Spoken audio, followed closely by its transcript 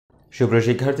সুপ্রিয়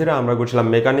শিক্ষার্থীরা, আমরা করছিলাম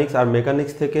মেকানিক্স, আর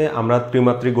মেকানিক্স থেকে আমরা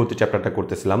ত্রিমাত্রিক গতি চ্যাপ্টারটা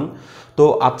করতেছিলাম। তো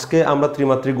আজকে আমরা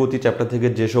ত্রিমাত্রিক গতি চ্যাপ্টার থেকে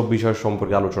যেসব বিষয়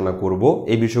সম্পর্কে আলোচনা করব,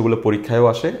 এই বিষয়গুলো পরীক্ষায়ও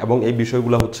আসে এবং এই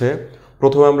বিষয়গুলো হচ্ছে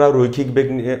প্রথমে আমরা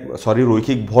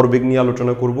রৈখিক ভরবেগ নিয়ে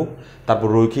আলোচনা করব, তারপর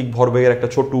রৈখিক ভরবেগের একটা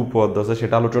ছোট্ট উপপাদ্য আছে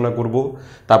সেটা আলোচনা করব,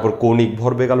 তারপর কৌণিক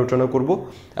ভরবেগ আলোচনা করব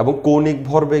এবং কৌণিক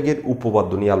ভরবেগের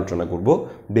উপপাদ্য নিয়ে আলোচনা করব।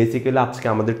 বেসিক্যালি আজকে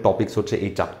আমাদের টপিকস হচ্ছে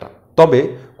এই চারটা। তবে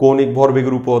কৌণিক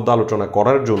ভরবেগের উপপাদ্য আলোচনা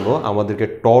করার জন্য আমাদেরকে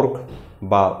টর্ক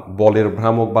বা বলের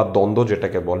ভ্রামক বা দ্বন্দ্ব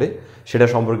যেটাকে বলে সেটা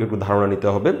সম্পর্কে একটু ধারণা নিতে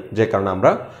হবে, যে কারণে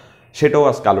আমরা সেটাও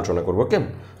আজকে আলোচনা করবো। ওকে,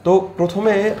 তো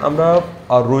প্রথমে আমরা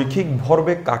রৈখিক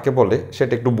ভরবেগ কাকে বলে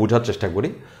সেটা একটু বোঝার চেষ্টা করি।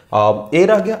 এর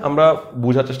আগে আমরা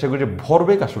বোঝার চেষ্টা করি যে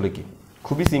ভরবেগ আসলে কি।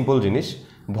 খুবই সিম্পল জিনিস।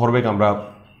 ভরবেগ আমরা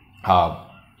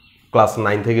ক্লাস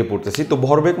 9 থেকে পড়তেছি। তো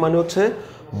ভরবেগ মানে হচ্ছে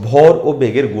ভর ও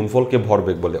বেগের গুণফলকে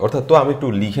ভরবেগ বলে। অর্থাৎ, তো আমি একটু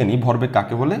লিখে নিই, ভরবেগ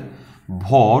কাকে বলে?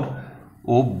 ভর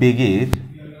ও বেগের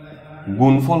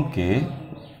গুণফলকে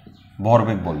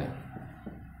ভরবেগ বলে।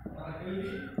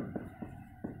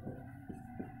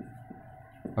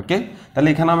 ওকে, তাহলে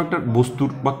এখানে আমি একটা বস্তুর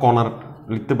বা কণার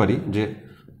লিখতে পারি যে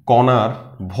কণার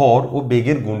ভর ও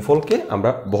বেগের গুণফলকে আমরা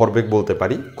ভরবেগ বলতে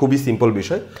পারি। খুবই সিম্পল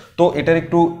বিষয়। তো এটার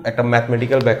একটু একটা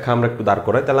ম্যাথমেটিক্যাল ব্যাখ্যা আমরা একটু দাঁড়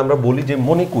করাই। তাহলে আমরা বলি যে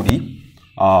মনে করি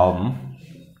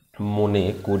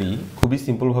খুবই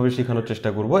সিম্পলভাবে শেখানোর চেষ্টা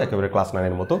করব, একেবারে ক্লাস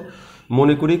 9-এর মতো।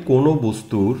 মনে করি কোনো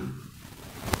বস্তুর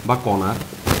বা কণার,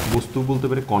 বস্তু বলতে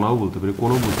পারি কণাও বলতে পারি,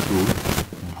 কোনো বস্তুর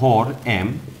ভর m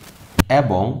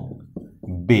এবং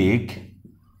বেগ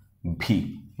v।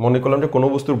 মনে করলাম যে কোনো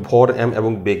বস্তুর ভর m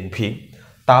এবং বেগ v,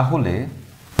 তাহলে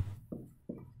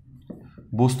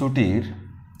বস্তুটির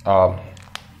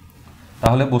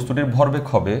ভরবেগ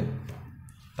হবে,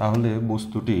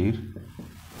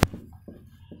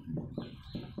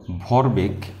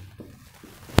 ভরবেগ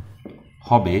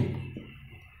হবে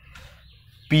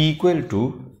p =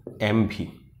 mv।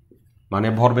 মানে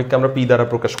ভরবেগকে আমরা p দ্বারা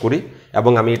প্রকাশ করি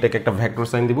এবং আমি এটাকে একটা ভেক্টর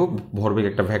সাইন দিব। ভরবেগ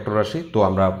একটা ভেক্টর রাশি, তো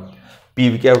আমরা p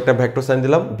কে একটা ভেক্টর সাইন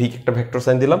দিলাম, v কে একটা ভেক্টর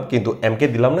সাইন দিলাম, কিন্তু m কে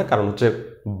দিলাম না, কারণ হচ্ছে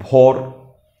ভর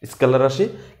স্কেলার রাশি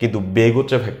কিন্তু বেগ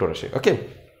হচ্ছে ভেক্টর রাশি। ওকে,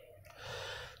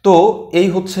 তো এই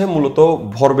হচ্ছে মূলত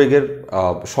ভরবেগের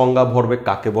সংজ্ঞা, ভরবেগ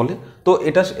কাকে বলে। তো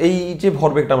এটা, এই যে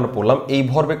ভরবেগটা আমরা পড়লাম, এই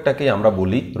ভরবেগটাকেই আমরা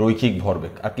বলি রৈখিক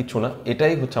ভরবেগ, আর কিছু না।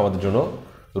 এটাই হচ্ছে আমাদের জন্য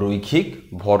রৈখিক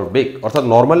ভরবেগ। অর্থাৎ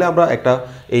নর্মালি আমরা একটা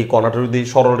এই কণাটা যদি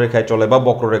সরল রেখায় চলে বা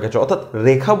বক্ররেখায় চলে, অর্থাৎ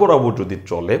রেখা বরাবর যদি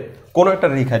চলে, কোনো একটা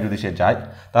রেখায় যদি সে যায়,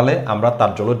 তাহলে আমরা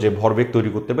তার জন্য যে ভরবেগ তৈরি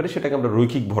করতে পারি সেটাকে আমরা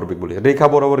রৈখিক ভরবেগ বলি। রেখা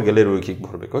বরাবর গেলে রৈখিক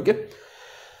ভরবেগ। ওকে,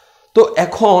 তো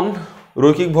এখন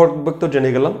রৈখিক ভরবেগ তো জেনে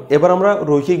গেলাম, এবার আমরা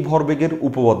রৈখিক ভরবেগের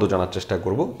উপপাদ্য জানার চেষ্টা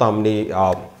করব। তো আমি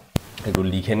একটু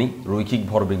লিখে নিই রৈখিক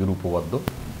ভরবেগের উপপাদ্য।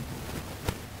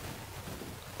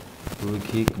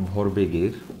 রৈখিক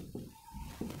ভরবেগের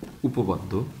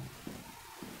উপপাদ্য,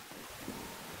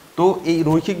 তো এই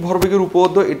রৈখিক ভরবেগের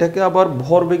উপপাদ্য এটাকে আবার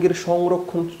ভরবেগের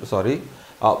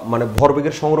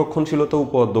সংরক্ষণশীলতা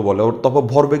উপপাদ্য বলে, অথবা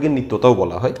ভরবেগের নিত্যতাও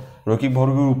বলা হয়। রৈখিক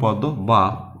ভরবেগের উপপাদ্য, বা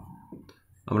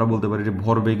আমরা বলতে পারি যে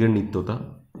ভরবেগের নিত্যতা,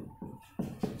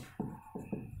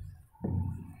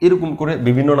 এরকম করে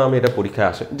বিভিন্ন নামে এটা পরীক্ষায়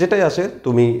আসে। যেটাই আসে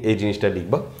তুমি এই জিনিসটা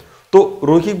লিখবা। তো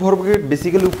রৈখিক ভরবেগের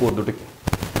বেসিক্যালি উপপাদ্যটা কি?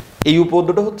 এই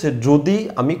উপপাদ্যটা হচ্ছে, যদি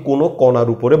আমি কোনো কণার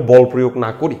উপরে বল প্রয়োগ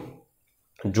না করি,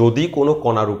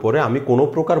 আমি কোনো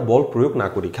প্রকার বল প্রয়োগ না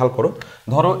করি, খেয়াল করো,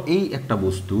 ধরো এই একটা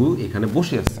বস্তু এখানে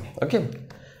বসে আছে। ওকে,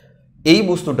 এই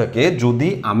বস্তুটাকে যদি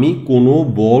আমি কোনো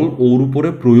বল ওর উপরে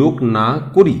প্রয়োগ না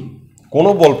করি, কোনো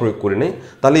বল প্রয়োগ করে নেই,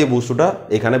 তাহলে এই বস্তুটা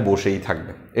এখানে বসেই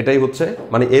থাকবে। এটাই হচ্ছে,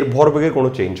 মানে এর ভরবেগের কোনো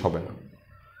চেঞ্জ হবে না।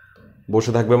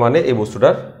 বসে থাকবে মানে এই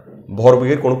বস্তুটার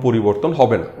ভরবেগের কোনো পরিবর্তন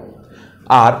হবে না।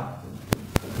 আর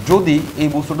যদি এই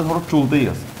বস্তুটা ধরো চলতেই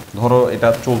আছে, ধরো এটা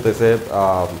চলতেছে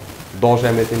 10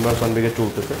 ms ইনভার্স ওয়ান বেগে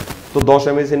চলতেছে, তো 10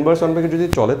 ms ইনভার্স ওয়ান বেগে যদি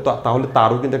চলে, তাহলে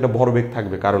তারও কিন্তু একটা ভরবেগ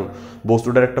থাকবে, কারণ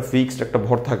বস্তুটার একটা ফিক্সড একটা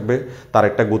ভর থাকবে, তার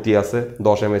একটা গতি আছে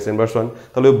 10 ms ইনভার্স ওয়ান।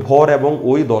 তাহলে ওই ভর এবং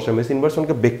ওই 10 ms ইনভার্স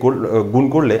ওয়ানকে গুণ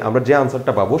করলে আমরা যে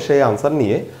আনসারটা পাবো, সেই আনসার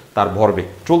নিয়ে তার ভরবেগ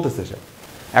চলতেছে সে।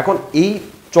 এখন এই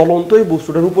চলন্ত এই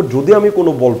বস্তুটার উপর যদি আমি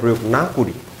কোনো বল প্রয়োগ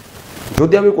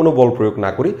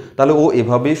না করি, তাহলে ও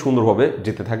এভাবেই সুন্দরভাবে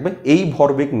যেতে থাকবে, এই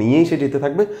ভরবেগ নিয়েই সে যেতে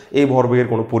থাকবে, এই ভরবেগের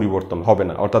কোনো পরিবর্তন হবে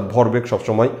না। অর্থাৎ ভরবেগ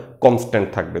সবসময় কনস্ট্যান্ট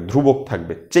থাকবে, ধ্রুবক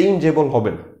থাকবে, চেঞ্জেবল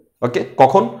হবে না। ওকে,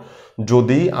 কখন?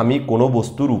 যদি আমি কোনো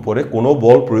বস্তুর উপরে কোনো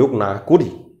বল প্রয়োগ না করি,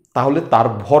 তাহলে তার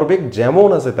ভরবেগ যেমন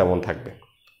আছে তেমন থাকবে,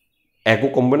 একও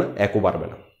কমবে না, একও বাড়বে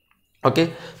না। ওকে,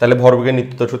 তাহলে ভরবেগের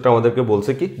নিত্যতা সূত্র আমাদেরকে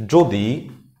বলছে কি, যদি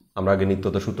আমরা আগে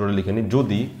নিত্যতা সূত্রটা লিখে নিই,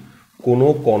 যদি কোনো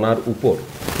কণার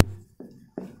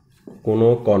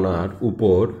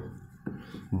উপর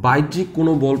বাহ্যিক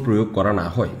কোনো বল প্রয়োগ করা না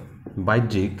হয়,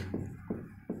 বাহ্যিক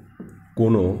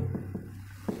কোনো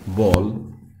বল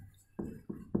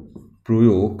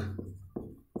প্রয়োগ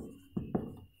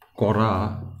করা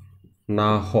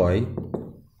না হয়,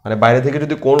 মানে বাইরে থেকে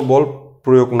যদি কোন বল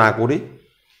প্রয়োগ না করি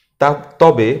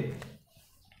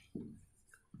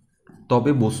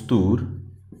তবে বস্তুর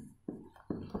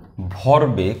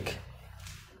ভরবেগ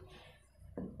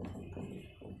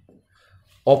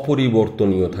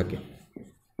অপরিবর্তনীয়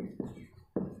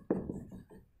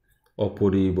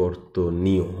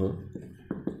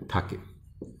থাকে।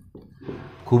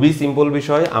 খুবই সিম্পল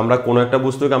বিষয়। আমরা কোনো একটা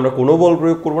বস্তুকে আমরা কোনো বল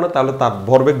প্রয়োগ করবো না, তাহলে তার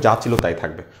ভরবেগ যা ছিল তাই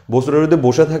থাকবে। বস্তুটা যদি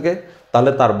বসে থাকে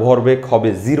তাহলে তার ভরবেগ হবে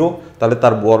 0, তাহলে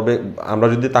তার ভরবেগ, আমরা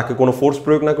যদি তাকে কোনো ফোর্স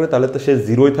প্রয়োগ না করি তাহলে তো সে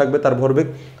 0ই থাকবে তার ভরবেগ।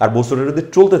 আর বস্তুটা যদি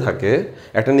চলতে থাকে,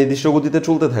 একটা নির্দিষ্ট গতিতে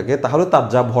চলতে থাকে, তাহলে তার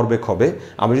যা ভরবেগ হবে,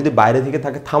 আমি যদি বাইরে থেকে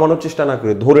তাকে থামানোর চেষ্টা না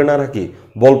করি, ধরে না রাখি,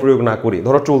 বল প্রয়োগ না করি,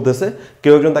 ধরো চলতেছে,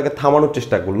 কেউ একজন তাকে থামানোর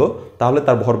চেষ্টা করলো, তাহলে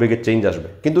তার ভরবেগের চেঞ্জ আসবে।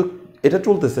 কিন্তু এটা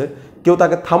চলতেছে, কেউ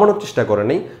তাকে থামানোর চেষ্টা করে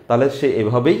নেই, তাহলে সে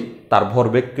এভাবেই তার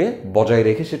ভরবেগকে বজায়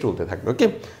রেখে সে চলতে থাকবে। ওকে,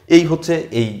 এই হচ্ছে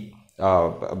এই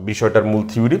বিষয়টার মূল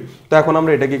থিওরি। তো এখন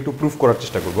আমরা এটাকে একটু প্রুফ করার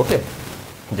চেষ্টা করবো। ওকে,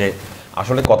 যে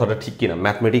আসলে কথাটা ঠিক কিনা,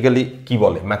 ম্যাথমেটিক্যালি কি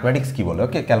বলে, ম্যাথমেটিক্স কি বলে,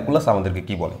 ওকে, ক্যালকুলাস আমাদেরকে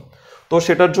কি বলে। তো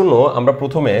সেটার জন্য আমরা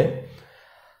প্রথমে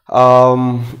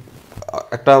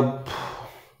একটা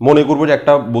মনে করবো যে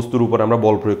একটা বস্তুর উপর আমরা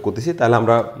বল প্রয়োগ করতেছি। তাহলে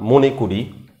আমরা মনে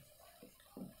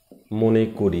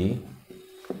করি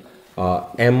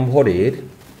m ভরের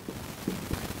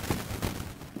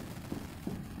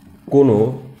কোনো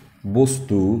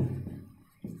বস্তু,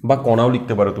 বা কণাও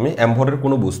লিখতে পারো তুমি, m ভরের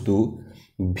কোনো বস্তু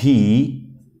v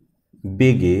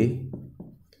বেগে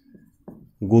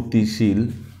গতিশীল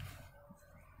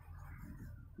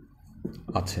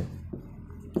আছে।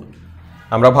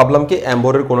 আমরা ভাবলাম কি m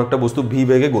ভরের কোনো একটা বস্তু v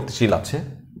বেগে গতিশীল আছে।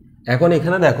 এখন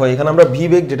এখানে দেখো, এখানে আমরা v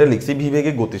বেগ যেটা লিখছি, v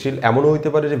বেগে গতিশীল, এমনও হইতে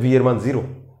পারে যে v এর মান 0,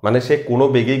 মানে সে কোনো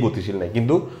বেগেই গতিশীল নাই,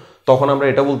 কিন্তু তখন আমরা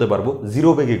এটা বলতে পারবো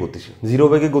 0 বেগে গতিশীল। 0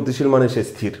 বেগে গতিশীল মানে সে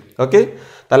স্থির। ওকে,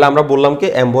 তাহলে আমরা বললাম কি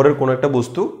m ভরের কোনো একটা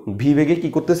বস্তু v বেগে কি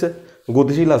করতেছে,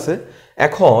 গতিশীল আছে।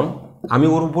 এখন আমি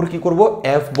ওর উপর কি করব,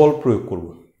 f বল প্রয়োগ করব।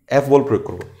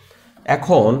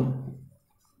 এখন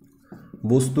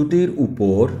বস্তুটির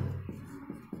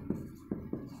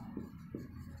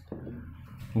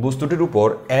উপর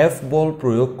f বল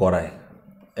প্রয়োগ করায়,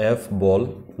 f বল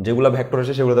যেগুলো ভেক্টর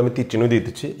আছে সেগুলো আমি তীর চিহ্ন দিয়ে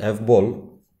দিচ্ছি, f বল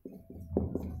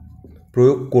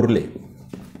প্রয়োগ করলে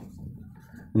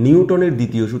নিউটনের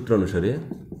দ্বিতীয় সূত্রানুসারে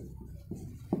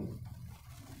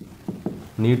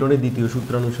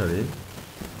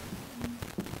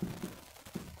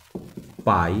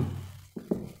পাই,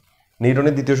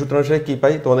 নিউটনের দ্বিতীয় সূত্রানুসারে কি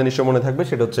পাই তোমাদের নিশ্চয় মনে থাকবে,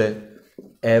 সেটা হচ্ছে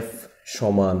F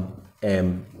সমান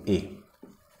ma।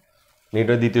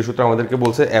 নিউটনের দ্বিতীয় সূত্র আমাদেরকে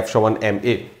বলছে F সমান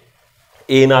ma।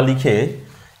 এ না লিখে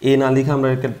আমরা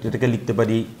এটাকে লিখতে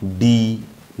পারি d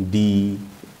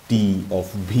dt of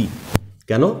v।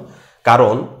 কেন?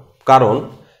 কারণ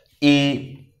এ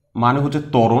মানে হচ্ছে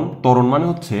ত্বরণ মানে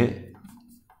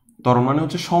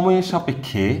হচ্ছে সময়ের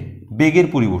সাপেক্ষে বেগের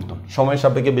পরিবর্তন,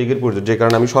 যে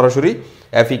কারণে আমি সরাসরি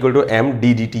F equal to m d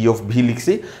dt of v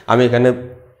লিখছি। আমি এখানে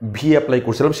v অ্যাপ্লাই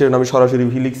করছিলাম, সেজন্য আমি সরাসরি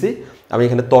v লিখছি। আমি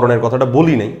এখানে ত্বরণের কথাটা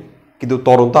বলি নাই, কিন্তু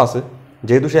ত্বরণ তো আছে,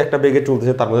 যেহেতু সে একটা বেগে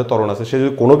চলতেছে তার মধ্যে ত্বরণ আছে। সে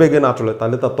যদি কোনো বেগে না চলে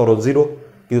তাহলে তার ত্বরণ 0,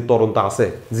 কিন্তু ত্বরণ তো আছে,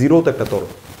 0 তো একটা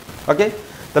ত্বরণ। ওকে,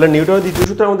 তাহলে নিউটনের দ্বিতীয়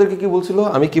সূত্র আমাদেরকে কি বলছিল,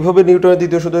 আমি কিভাবে নিউটনের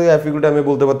দ্বিতীয় সূত্র F equal to আমি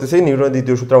বলতে পারতেছি, নিউটনের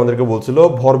দ্বিতীয় সূত্র আমাদেরকে বলছিল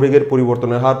ভরবেগের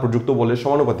পরিবর্তনের হার প্রযুক্ত বলের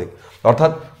সমানুপাতিক।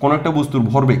 অর্থাৎ কোনো একটা বস্তুর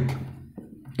ভরবেগ,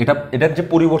 এটার যে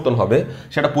পরিবর্তন হবে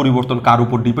সেটা পরিবর্তন কার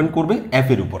উপর ডিপেন্ড করবে, F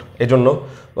এর উপর। এজন্য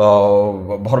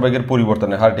ভরবেগের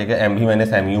পরিবর্তনের হারটিকে mv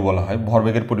 - mu বলা হয়।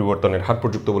 ভরবেগের পরিবর্তনের হার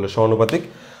প্রযুক্ত বলের সমানুপাতিক।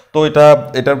 তো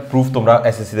এটার প্রুফ তোমরা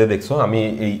এসএসসিতে দেখছো। আমি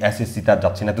এই এসএসসিতে আর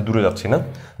যাচ্ছি না, এত দূরে যাচ্ছি না,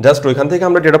 জাস্ট ওইখান থেকে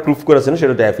আমরা যেটা প্রুফ করেছেন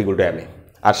সেটা হচ্ছে F equal to ma।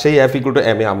 আর সেই F equal to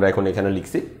ma আমরা এখন এখানে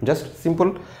লিখছি, জাস্ট সিম্পল।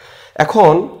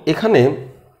 এখন এখানে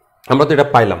আমরা তো এটা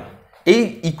পাইলাম, এই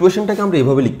ইকুয়েশনটাকে আমরা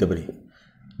এভাবে লিখতে পারি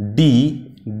d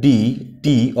dt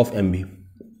of mv।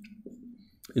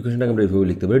 ইকুয়েশনটাকে আমরা এভাবে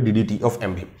লিখতে পারি d dt of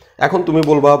mv। এখন তুমি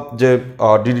বলবা যে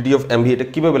d dt of mv এটা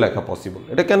কিভাবে লেখা পসিবল,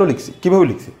 এটা কেন লিখছি, কিভাবে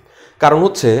লিখছি? কারণ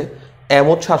হচ্ছে m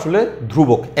হচ্ছে আসলে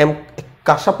ধ্রুবক। m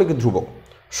কার সাপেক্ষে ধ্রুবক?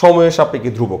 সময়ের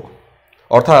সাপেক্ষে ধ্রুবক।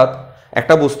 অর্থাৎ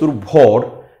একটা বস্তুর ভর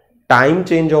টাইম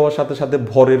চেঞ্জ হওয়ার সাথে সাথে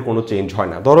ভরের কোনো চেঞ্জ হয়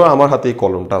না। ধরো আমার হাতে এই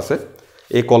কলমটা আছে,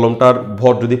 এই কলমটার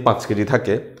ভর যদি 5 কেজি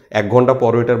থাকে, 1 ঘন্টা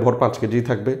পরে এটার ভর 5 কেজি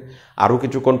থাকবে, আরও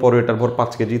কিছুক্ষণ পরে এটার ভর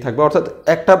 5 কেজি থাকবে। অর্থাৎ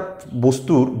একটা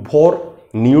বস্তুর ভর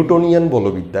নিউটনিয়ান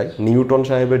বলবিদ্যায়, নিউটন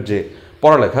সাহেবের যে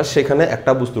পড়ালেখা, সেখানে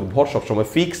একটা বস্তুর ভর সবসময়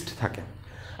ফিক্সড থাকে।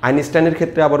 আইনস্টাইনের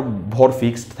ক্ষেত্রে আবার ভর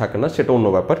ফিক্সড থাকে না, সেটা অন্য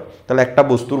ব্যাপার। তাহলে একটা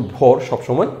বস্তুর ভর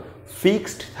সবসময়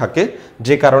ফিক্সড থাকে,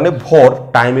 যে কারণে ভর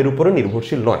টাইমের উপরে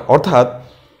নির্ভরশীল নয়। অর্থাৎ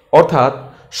অর্থাৎ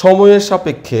সময়ের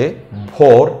সাপেক্ষে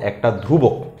ভর একটা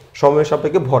ধ্রুবক, সময়ের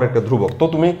সাপেক্ষে ভর একটা ধ্রুবক। তো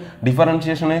তুমি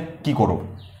ডিফারেন্সিয়েশনে কি করো,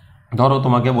 ধরো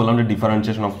তোমাকে বললাম যে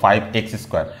ডিফারেন্সিয়েশন অফ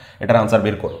 5x², এটার আনসার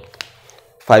বের করো,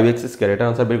 5x², এটার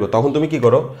আনসার বের করো। তখন তুমি কি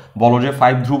করো, বলো যে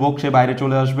 5 ধ্রুবক, সে বাইরে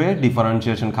চলে আসবে,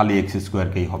 ডিফারেন্সিয়েশন খালি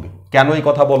x²কেই হবে। কেন এই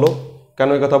কথা বলো, কেন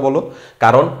এই কথা বলো?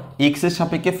 কারণ x এর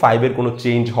সাপেক্ষে 5 এর কোনো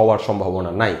চেঞ্জ হওয়ার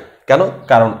সম্ভাবনা নাই। কেন?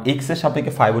 কারণ x এর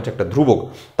সাপেক্ষে 5 হচ্ছে একটা ধ্রুবক।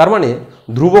 তার মানে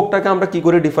ধ্রুবকটাকে আমরা কি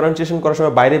করে ডিফারেন্সিয়েশন করার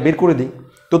সময় বাইরে বের করে দিই।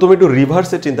 তো তুমি একটু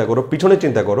রিভার্সে চিন্তা করো, পিছনে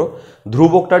চিন্তা করো,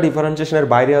 ধ্রুবকটা ডিফারেন্সিয়েশনের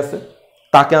বাইরে আছে,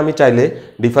 তাকে আমি চাইলে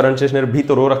ডিফারেন্সিয়েশনের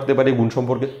ভিতরেও রাখতে পারি, গুণ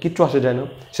সম্পর্কে কিচ্ছু আসে যায় না।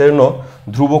 সেজন্য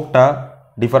ধ্রুবকটা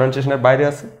ডিফারেন্সিয়েশনের বাইরে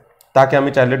আছে, তাকে আমি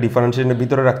চাইলে ডিফারেন্সিয়েশনের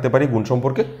ভিতরে রাখতে পারি, গুণ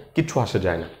সম্পর্কে কিচ্ছু আসে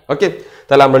যায় না। ওকে,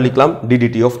 তাহলে আমরা লিখলাম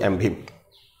ডিডিটি অফ এমভি।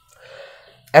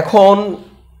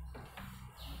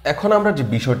 এখন আমরা যে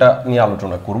বিষয়টা নিয়ে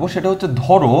আলোচনা করব সেটা হচ্ছে,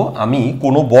 ধরো আমি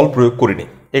কোনো বল প্রয়োগ করিনি।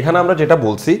 এখানে আমরা যেটা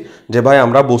বলছি যে ভাই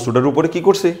আমরা বস্তুটার উপরে কি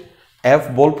করছি, এফ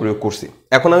বল প্রয়োগ করছি।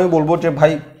 এখন আমি বলবো যে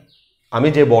ভাই আমি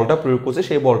যে বলটা প্রয়োগ করছি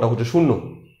সেই বলটা হচ্ছে 0,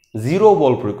 0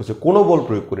 বল প্রয়োগ করছে, কোনো বল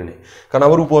প্রয়োগ করিনি। কারণ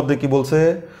আমার উপাধ্যায় কি বলছে,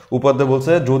 উপাধ্যায়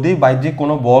বলছে যদি বাহ্যিক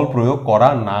কোনো বল প্রয়োগ করা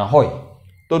না হয়,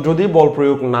 তো যদি বল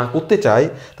প্রয়োগ না করতে চাই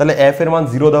তাহলে এফ এর মান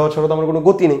 0 দেওয়া ছাড়া তো আমার কোনো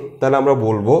গতি নেই। তাহলে আমরা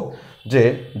বলবো যে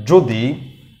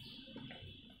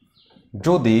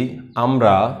যদি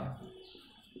আমরা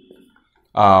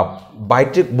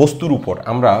বাহ্যিক বস্তুর উপর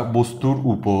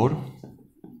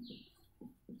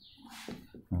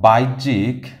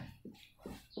বাহ্যিক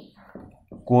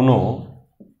কোনো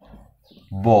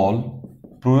বল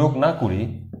প্রয়োগ না করি,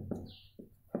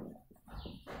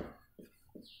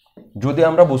 যদি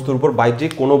আমরা বস্তুর উপর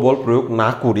বাহ্যিক কোনো বল প্রয়োগ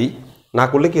না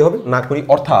করলে কি হবে, না করি,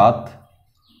 অর্থাৎ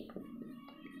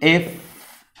F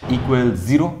 =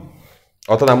 0,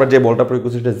 অর্থাৎ আমরা যে বলটা প্রয়োগ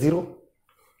করছি সেটা 0,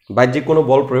 বাহ্যিক কোনো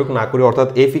বল প্রয়োগ না করি অর্থাৎ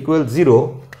F = 0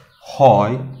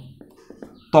 হয়,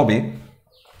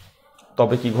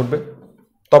 তবে কি ঘটবে,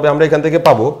 তবে আমরা এখান থেকে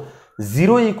পাবো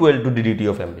 0 = ডিডিটি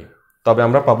অফ এমভি।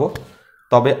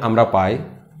 তবে আমরা পাই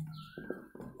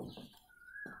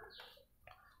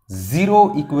 0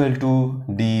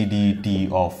 = DDT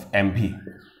of MV.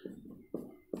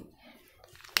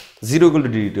 0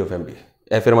 = DDT of MV,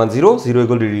 F এর মান 0, 0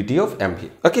 = ডিডিটি অফ এমভি।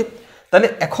 ওকে, তাহলে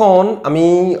এখন আমি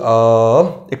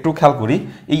একটু খেয়াল করি,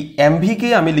 এই এমভিকে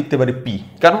আমি লিখতে পারি পি।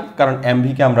 কারণ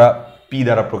এমভিকে আমরা পি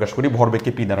দ্বারা প্রকাশ করি,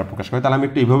 ভরবেগকে পি দ্বারা প্রকাশ করি। তাহলে আমি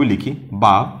একটু এইভাবে লিখি,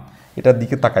 বা এটার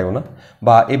দিকে তাকাইও না,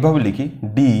 বা এইভাবে লিখি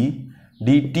ডি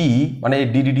ডিটি, মানে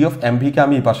ডিডিটি অফ এমভিকে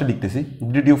আমি এই পাশে লিখতেছি,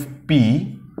 ডিডিটি অফ পি,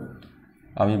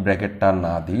 আমি ব্র্যাকেটটা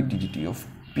না দিই, DDT of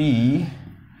P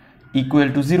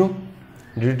 = 0,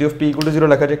 DDT of P = 0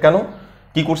 লেখা যায়। কেন,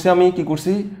 কি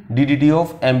করছি ডিডিটি অফ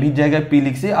এমভির জায়গায় পি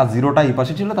লিখছি, আর 0টা এই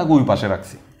পাশে ছিল তাকে ওই পাশে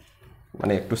রাখছি,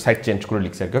 মানে একটু সাইড চেঞ্জ করে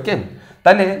লিখছি আর কি। ওকে,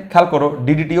 তাহলে খেয়াল করো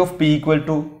ডিডিটি অফ পি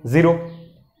 = 0।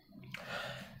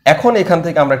 এখন এখান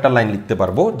থেকে আমরা একটা লাইন লিখতে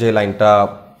পারবো, যে লাইনটা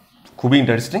খুবই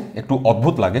ইন্টারেস্টিং, একটু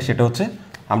অদ্ভুত লাগে। সেটা হচ্ছে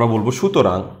আমরা বলবো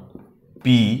সুতরাং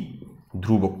পি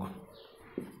ধ্রুবক।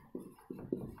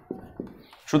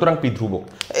 সুতরাং পি ধ্রুবক।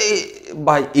 এই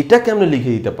ভাই এটা কেমনে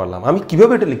লিখে দিতে পারলাম, আমি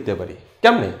কিভাবে এটা লিখতে পারি,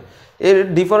 কেমনে? এর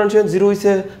ডিফারেন্সিয়েশন 0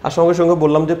 হয়েছে আর সঙ্গে সঙ্গে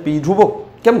বললাম যে পি ধ্রুবক,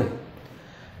 কেমনে?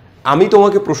 আমি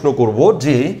তোমাকে প্রশ্ন করব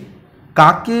যে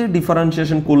কাকে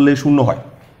ডিফারেন্সিয়েশন করলে 0 হয়?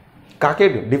 কাকে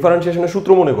ডিফারেন্সিয়েশনের সূত্র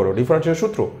মনে করো, ডিফারেন্সিয়েশন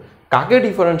সূত্র, কাকে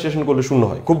ডিফারেন্সিয়েশন করলে 0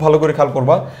 হয়? খুব ভালো করে খেয়াল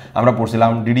করবা, আমরা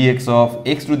পড়ছিলাম ddx অফ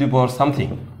x⁻⁷,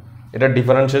 এটার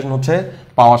ডিফারেন্সিয়েশন হচ্ছে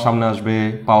পাওয়ার সামনে আসবে,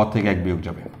 পাওয়ার থেকে 1 বিয়োগ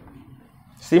যাবে,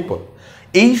 সিম্পল।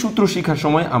 এই সূত্র শেখার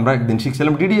সময় আমরা একদিন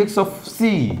শিখছিলাম ddx of c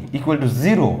 =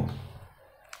 0,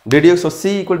 ddx of c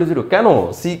 = 0। কেন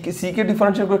c কে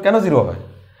ডিফারেন্সিয়েট করে কেন 0 হয়?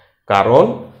 কারণ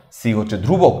c হচ্ছে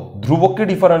ধ্রুবক, ধ্রুবককে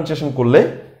ডিফারেন্সিয়েশন করলে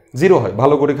 0 হয়।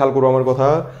 ভালো করে খেয়াল করো আমার কথা,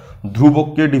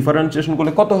 ধ্রুবককে ডিফারেন্সিয়েশন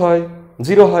করলে কত হয়?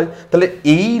 0 হয়। তাহলে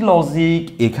এই লজিক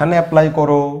এখানে অ্যাপ্লাই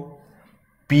করো,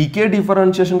 p কে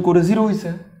ডিফারেন্সিয়েশন করে 0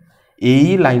 হয়েছে। এই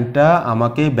লাইনটা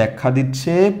আমাকে ব্যাখ্যা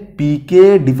দিচ্ছে p কে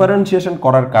ডিফারেন্সিয়েশন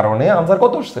করার কারণে আনসার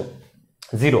কত আসছে?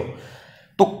 0।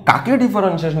 তো কাকে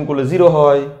ডিফারেন্সিয়েশন করলে 0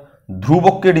 হয়?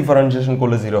 ধ্রুবককে ডিফারেন্সিয়েশন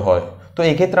করলে 0 হয়। তো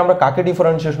এই ক্ষেত্রে আমরা কাকে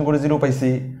ডিফারেন্সিয়েশন করে 0 পাইছি?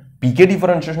 p কে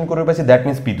ডিফারেন্সিয়েশন করে পাইছি, দ্যাট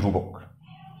মিন্স p ধ্রুবক।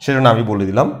 সেজন্য আমি বলে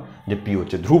দিলাম যে p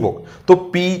হচ্ছে ধ্রুবক। তো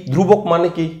p ধ্রুবক মানে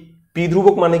কি? p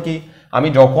ধ্রুবক মানে কি? আমি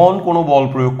যখন কোনো বল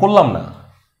প্রয়োগ করলাম না,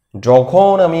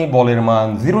 যখন আমি বলের মান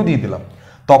 0 দিয়ে দিলাম,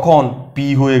 তখন p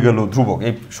হয়ে গেল ধ্রুবক।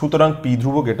 এই সুতরাং p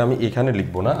ধ্রুবক, এটা আমি এখানে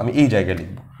লিখবো না, আমি এই জায়গায়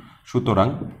লিখব, সুতরাং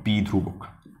p ধ্রুবক।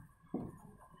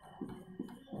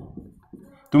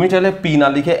 তুমি চাইলে p না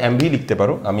লিখে mv লিখতে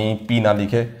পারো, আমি p না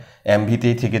লিখে mv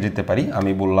তেই থেকে যেতে পারি।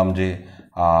 আমি বললাম যে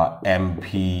mv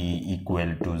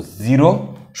 = 0,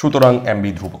 সুতরাং mv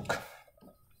ধ্রুবক।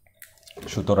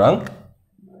 সুতরাং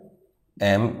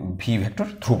এম ভি ভেক্টর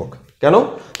ধ্রুবক। কেন?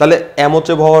 তাহলে এম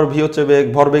হচ্ছে ভর, ভি হচ্ছে বেগ,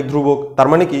 ভরবেগ ধ্রুবক। তার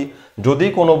মানে কি, যদি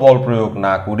কোনো বল প্রয়োগ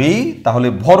না করি তাহলে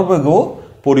ভরবেগও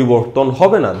পরিবর্তন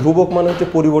হবে না। ধ্রুবক মানে হচ্ছে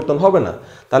পরিবর্তন হবে না।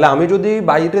 তাহলে আমি যদি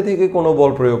বাইরে থেকে কোনো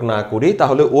বল প্রয়োগ না করি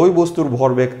তাহলে ওই বস্তুর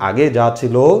ভরবেগ আগে যা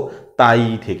ছিল তাই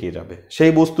থেকে যাবে।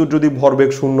 সেই বস্তুর যদি ভরবেগ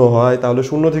 0 হয় তাহলে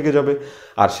 0 থেকে যাবে,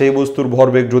 আর সেই বস্তুর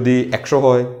ভরবেগ যদি 100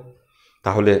 হয়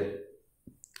তাহলে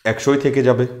 100ই থেকে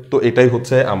যাবে। তো এটাই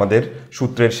হচ্ছে আমাদের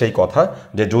সূত্রের সেই কথা,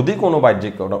 যে যদি কোনো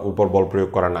বাহ্যিক উপর বল প্রয়োগ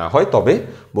করা না হয় তবে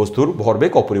বস্তুর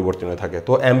ভরবেগ অপরিবর্তনীয় থাকে।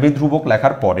 তো এমভি ধ্রুবক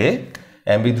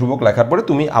লেখার পরে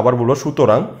তুমি আবার বলো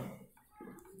সুতরাং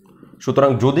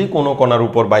যদি কোনো কণার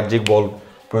উপর বাহ্যিক বল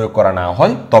প্রয়োগ করা না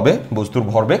হয় তবে বস্তুর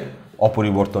ভরবেগ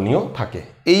অপরিবর্তনীয় থাকে।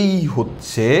 এই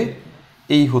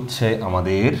হচ্ছে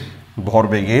আমাদের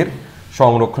ভরবেগের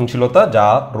সংরক্ষণশীলতা, যা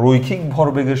রৈখিক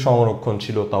ভরবেগের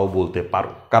সংরক্ষণশীলতাও বলতে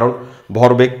পারো। কারণ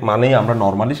ভরবেগ মানে আমরা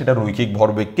নর্মালি সেটা রৈখিক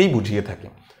ভরবেগকেই বুঝিয়ে থাকি।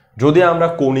 যদি আমরা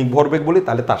কৌণিক ভরবেগ বলি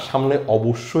তাহলে তার সামনে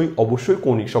অবশ্যই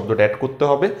কৌণিক শব্দটা অ্যাড করতে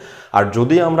হবে। আর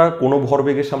যদি আমরা কোনো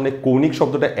ভরবেগের সামনে কৌণিক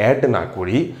শব্দটা অ্যাড না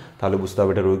করি তাহলে বুঝতে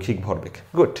হবে এটা রৈখিক ভরবেগ।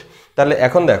 গুড। তাহলে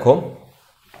এখন দেখো,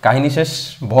 কাহিনী শেষ।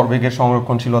 ভরবেগের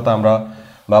সংরক্ষণশীলতা আমরা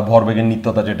বা ভরবেগের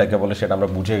নিত্যতা যেটাকে বলে সেটা আমরা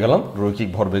বুঝে গেলাম, রৈখিক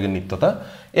ভরবেগের নিত্যতা।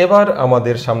 এবার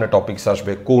আমাদের সামনে টপিকস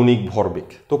আসবে কৌণিক ভরবেগ।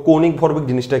 তো কৌণিক ভরবেগ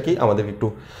জিনিসটা কি, আমাদের একটু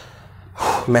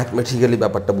ম্যাথমেটিক্যালি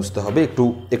ব্যাপারটা বুঝতে হবে,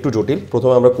 একটু জটিল।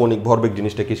 প্রথমে আমরা কৌণিক ভরবেগ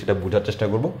জিনিসটা কি সেটা বোঝার চেষ্টা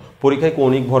করব। পরীক্ষায়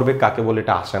কৌণিক ভরবেগ কাকে বলে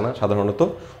এটা আসে না, সাধারণত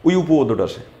ওই উপপাদ্যটা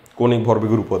আসে, কৌণিক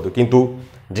ভরবেগের উপপাদ্য। কিন্তু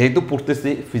যেহেতু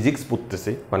ফিজিক্স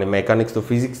পড়তেছি, মানে মেকানিক্স তো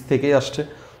ফিজিক্স থেকেই আসছে,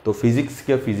 তো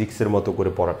ফিজিক্সকে ফিজিক্সের মতো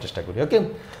করে পড়ার চেষ্টা করি। ওকে,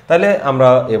 তাহলে আমরা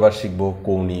এবার শিখব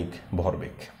কৌণিক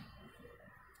ভরবেগ।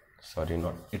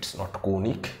 ইটস নট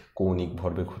কৌণিক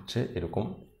ভরবেগ হচ্ছে এরকম,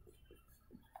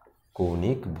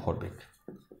 কৌণিক ভরবেগ।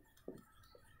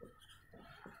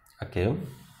 ওকে,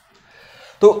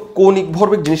 তো কৌণিক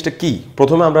ভরবেগ জিনিসটা কি,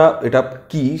 প্রথমে আমরা এটা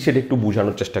কি সেটা একটু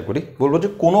বোঝানোর চেষ্টা করি। বলবো যে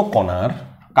কোনো কণার,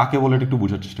 কাকে বলে এটা একটু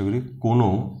বোঝার চেষ্টা করি। কোনো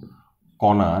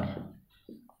কণার,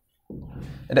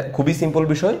 এটা খুবই সিম্পল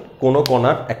বিষয়। কোনো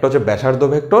কণার একটা হচ্ছে ব্যাসার্ধ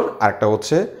ভেক্টর আর একটা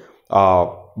হচ্ছে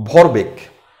ভরবেগ,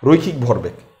 রৈখিক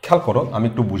ভরবেগ। খেয়াল করো, আমি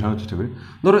একটু বোঝানোর চেষ্টা করি।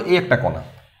 ধরো এই একটা কণা,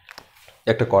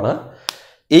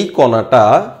 এই কণাটা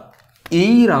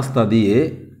এই রাস্তা দিয়ে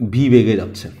ভি বেগে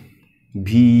যাচ্ছে,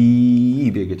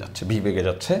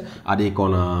 আর এই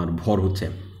কণার ভর হচ্ছে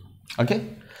এম। ওকে,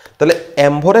 তাহলে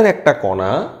এম ভরের একটা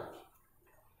কণা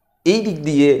এই দিক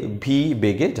দিয়ে ভি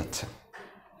বেগে যাচ্ছে,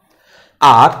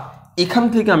 আর এখান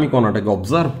থেকে আমি কণাটাকে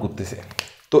অবজার্ভ করতেছি।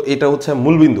 তো এটা হচ্ছে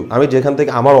মূলবিন্দু। আমি যেখান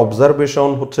থেকে, আমার অবজারভেশন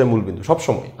হচ্ছে মূলবিন্দু।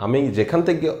 সবসময় আমি যেখান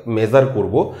থেকে মেজার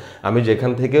করব, আমি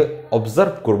যেখান থেকে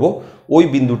অবজার্ভ করব, ওই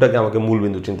বিন্দুটাকে আমাকে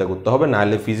মূলবিন্দু চিন্তা করতে হবে,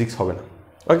 নাহলে ফিজিক্স হবে না।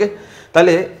 ওকে,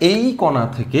 তাহলে এই কণা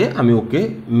থেকে আমি ওকে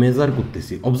মেজার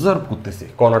করতেছি, অবজার্ভ করতেছি,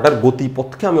 কণাটার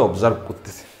গতিপথকে আমি অবজার্ভ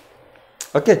করতেছি।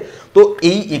 ওকে, তো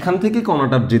এখান থেকে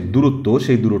কণাটার যে দূরত্ব,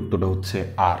 সেই দূরত্বটা হচ্ছে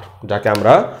আর, যাকে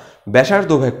আমরা ব্যাসার্ধ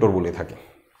ভেক্টর বলে থাকি।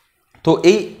 তো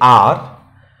এই আর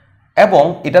এবং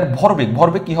এটার ভরবেগ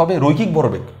কি হবে, রৈখিক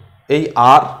ভরবেগ। এই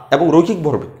আর এবং রৈখিক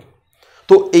ভরবেগ।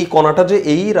 তো এই কণাটা যে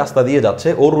এই রাস্তা দিয়ে যাচ্ছে,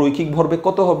 ওর রৈখিক ভরবেগ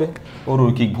কত হবে? ওর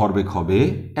রৈখিক ভরবেগ হবে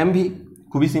এমভি।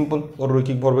 খুবই সিম্পল, ওর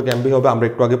রৈখিক ভরবেগ এমভি হবে, আমরা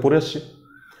একটু আগে পড়ে আসছি।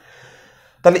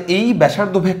 তাহলে এই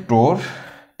ব্যাসার্ধ ভেক্টর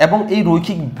এবং এই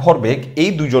রৈখিক ভরবেগ, এই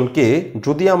দুজনকে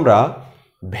যদি আমরা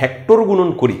ভেক্টর গুণন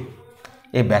করি,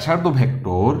 এই ব্যাসার্ধ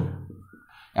ভেক্টর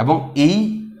এবং এই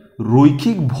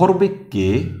রৈখিক ভরবেগকে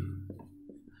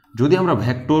যদি আমরা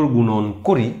ভেক্টর গুণন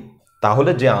করি,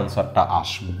 তাহলে যে আনসারটা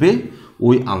আসবে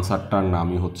ওই আনসারটার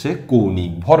নামই হচ্ছে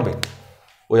কৌণিক ভরবেগ।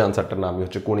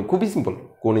 খুবই সিম্পল,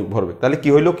 কৌণিক ভরবেগ। তাহলে কি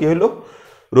হইলো,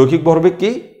 রৈখিক ভরবেগ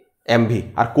কি, এমভি,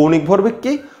 আর কৌণিক ভরবেগ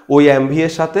কি, ওই এমভি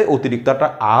এর সাথে অতিরিক্ত একটা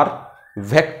আর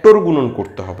ভেক্টর গুণন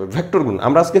করতে হবে। ভেক্টর গুণন,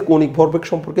 আমরা আজকে কৌণিক ভরবেগ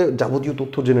সম্পর্কে যাবতীয়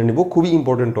তথ্য জেনে নিব। খুবই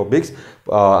ইম্পর্টেন্ট টপিকস,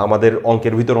 আমাদের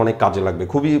অঙ্কের ভিতর অনেক কাজে লাগবে,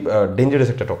 খুবই ডেঞ্জারাস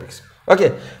একটা টপিকস। ওকে,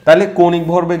 তাহলে কৌণিক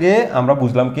ভরবেগে আমরা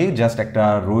বুঝলাম কি, জাস্ট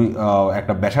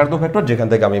একটা ব্যাসার্ধ ভেক্টর, যেখান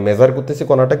থেকে আমি মেজার করতেছি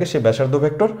কণাটাকে, সে ব্যাসার্ধ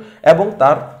ভেক্টর এবং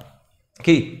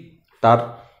তার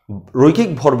রৈখিক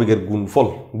ভরবেগের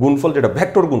গুণফল, যেটা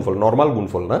ভেক্টর গুণফল, নর্মাল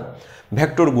গুণফল না,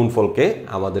 ভেক্টর গুণফলকে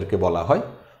আমাদেরকে বলা হয়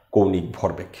কৌণিক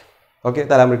ভরবেগ। ওকে,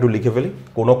 তাহলে আমরা একটু লিখে ফেলি।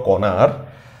 কোনো কণার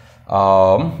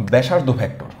ব্যাসার্ধ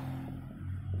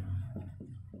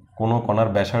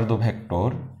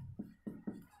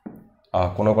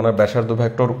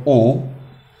ভেক্টর ও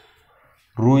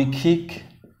রৈখিক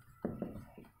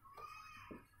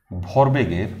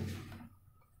ভরবেগের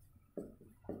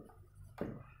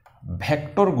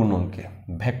ভেক্টর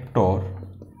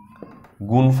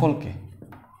গুণফলকে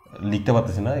লিখতে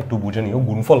পারতেছি না, একটু বুঝে নিও,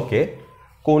 গুণফলকে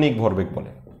কৌণিক ভরবেগ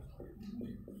বলে।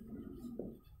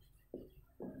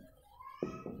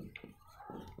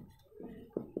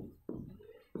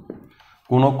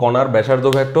 কোনো কণার ব্যাসার্ধ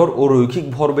ভেক্টর ও রৈখিক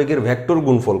ভরবেগের ভেক্টর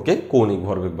গুণফলকে কৌণিক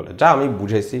ভরবেগ বলে, যা আমি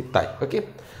বুঝাইছি তাই। ওকে,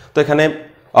 তো এখানে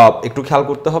একটু খেয়াল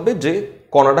করতে হবে যে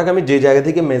কণাটাকে আমি যে জায়গা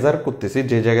থেকে মেজার করতেছি,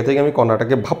 যে জায়গা থেকে আমি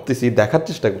কণাটাকে ভাবতেছি, দেখার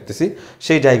চেষ্টা করতেছি,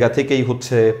 সেই জায়গা থেকেই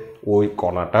হচ্ছে ওই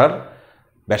কণাটার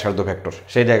ব্যাসার্ধ ভেক্টর,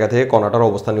 সেই জায়গা থেকে কণাটার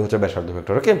অবস্থানই হচ্ছে ব্যাসার্ধ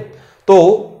ভেক্টর। ওকে, তো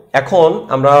এখন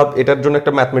আমরা এটার জন্য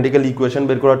একটা ম্যাথমেটিক্যাল ইকুয়েশন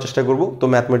বের করার চেষ্টা করব। তো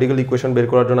ম্যাথমেটিক্যাল ইকুয়েশন বের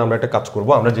করার জন্য আমরা একটা কাজ করব,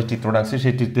 আমরা যে চিত্রটা আঁকছি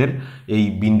সেই চিত্রের এই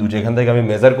বিন্দু যেখান থেকে আমি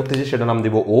মেজার করতেছি সেটা নাম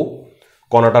দিব ও,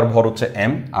 কণাটার ভর হচ্ছে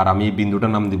এম, আর আমি এই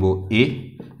বিন্দুটার নাম দিব এ,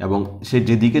 এবং সে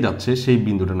যেদিকে যাচ্ছে সেই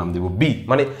বিন্দুটার নাম দিব বি,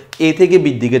 মানে এ থেকে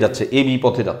বির দিকে যাচ্ছে, এ বি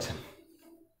পথে যাচ্ছে।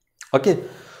 ওকে,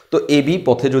 তো এ বি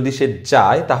পথে যদি সে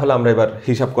যায় তাহলে আমরা এবার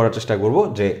হিসাব করার চেষ্টা করব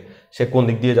যে সে কোন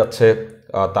দিক দিয়ে যাচ্ছে,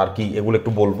 তার কি এগুলো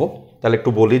একটু বলবো। তাহলে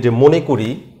একটু বলি যে মনে করি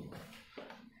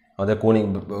আমাদের কৌণিক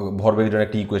ভরবেগের জন্য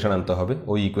একটা ইকুয়েশন আনতে হবে,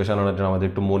 ওই ইকুয়েশন আনার জন্য আমাদের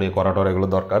একটু মনে করা টরা এগুলো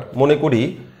দরকার। মনে করি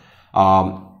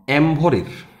এম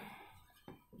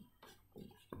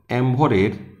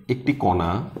ভরের একটি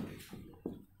কণা,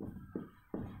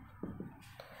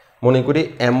 মনে করি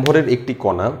এম ভরের একটি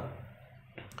কণা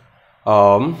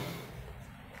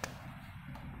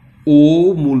ও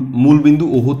মূলবিন্দু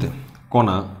ও হতে,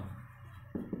 কণা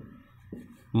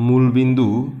মূলবিন্দু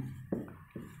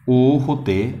ও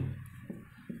হতে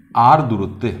আর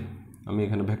দূরত্বে, আমি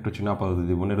এখানে ভেক্টর চিহ্ন আপাতত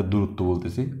দিব না, এটা দূরত্ব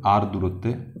বলতেছি, আর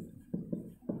দূরত্বে,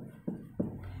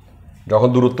 যখন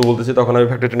দূরত্ব বলতেছি তখন আমি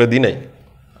ভেক্টর চিহ্ন দিই নাই,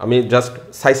 আমি জাস্ট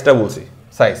সাইজটা বলছি,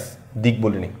 সাইজ, দিক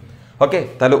বলিনি। ওকে,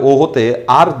 তাহলে ও হতে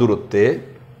আর দূরত্বে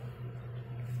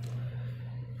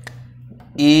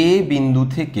এ বিন্দু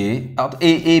থেকে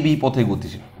এ বি পথে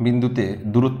গতিশীল, বিন্দুতে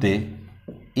দূরত্বে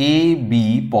এ বি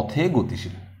পথে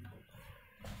গতিশীল।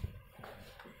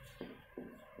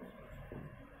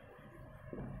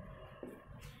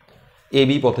 এ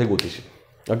বি পথে গতিশীল।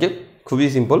 ওকে, খুবই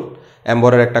সিম্পল।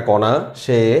 অ্যাম্বরের একটা কণা,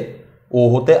 সে ও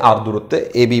হতে আর দূরত্বে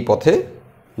এ বি পথে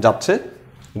যাচ্ছে,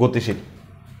 গতিশীল।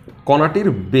 কণাটির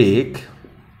বেগ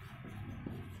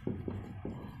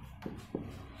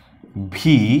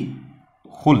ভি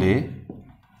হলে,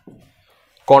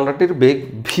 কণাটির বেগ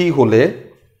ভি হলে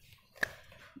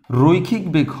রৈখিক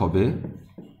বেগ হবে,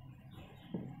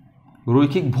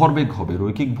 রৈখিক ভরবেগ হবে,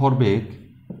 রৈখিক ভরবেগ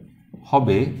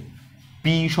হবে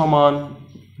পি সমান,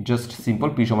 জাস্ট সিম্পল,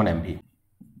 পি সমান এমভি,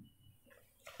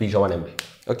 পি সমান এমভি।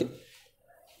 ওকে,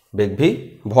 বেগ ভি,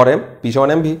 ভর এম, পি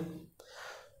সমান এমভি।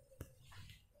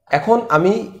 এখন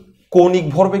আমি কৌণিক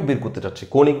ভরবেগ বের করতে চাচ্ছি,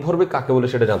 কৌণিক ভরবেগ কাকে বলে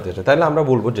সেটা জানতে চাচ্ছি। তাহলে আমরা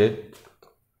বলবো যে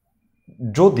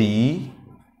যদি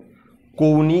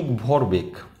কৌণিক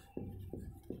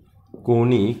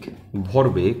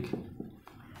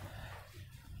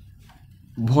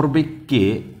ভরবেগকে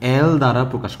এল দ্বারা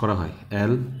প্রকাশ করা হয়,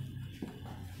 এল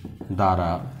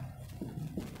দ্বারা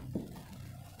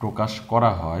প্রকাশ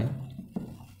করা হয়,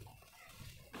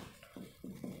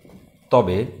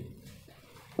 তবে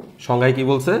সংজ্ঞায় কি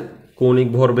বলছে, কৌণিক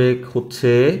ভরবেগ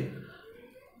হচ্ছে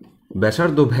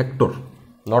ব্যাসার্ধ ভেক্টর,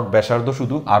 নট ব্যাসার্ধ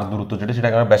শুধু আর দূরত্ব যেটা,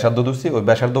 সেটাকে আমরা ব্যাসার্ধ ধরছি, ওই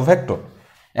ব্যাসার্ধ ভেক্টর,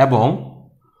 এবং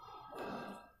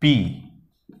পি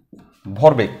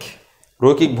ভরবেগ,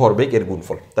 রৈখিক ভরবেগ এর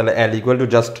গুণফল। তাহলে L equal to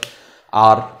just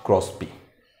R cross P.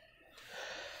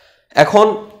 এখন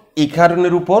এই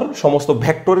কারণের উপর সমস্ত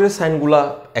ভেক্টরের সাইনগুলা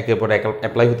একের পর এক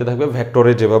অ্যাপ্লাই হতে থাকবে,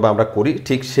 ভেক্টরে যেভাবে আমরা করি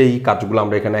ঠিক সেই কাজগুলো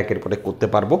আমরা এখানে একের পর এক করতে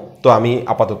পারবো। তো আমি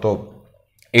আপাতত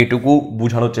এইটুকু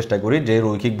বোঝানোর চেষ্টা করি যে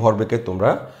রৈখিক ভরবেগে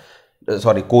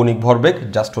কৌণিক ভরবেগ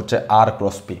জাস্ট হচ্ছে আর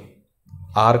ক্রস পি,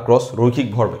 আর ক্রস রৈখিক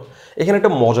ভরবেগ। এখানে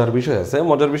একটা মজার বিষয় আছে,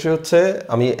 মজার বিষয় হচ্ছে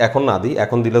আমি এখন না দিই,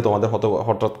 এখন দিলে তোমাদের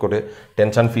হঠাৎ করে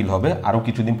টেনশন ফিল হবে, আরও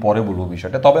কিছুদিন পরে বলবো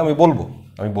বিষয়টা, তবে আমি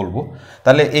বলবো।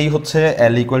 তাহলে এই হচ্ছে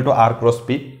L equal to R cross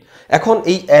P. এখন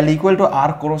এই L equal to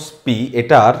R cross P,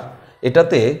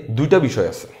 এটাতে দুইটা বিষয়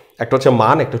আছে, একটা হচ্ছে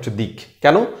মান, একটা হচ্ছে দিক।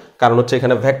 কেন? কারণ হচ্ছে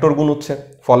এখানে ভেক্টর গুণ হচ্ছে,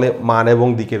 ফলে মান এবং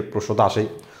দিকের প্রশ্ন তো আসেই।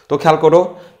 তো খেয়াল করো,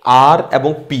 আর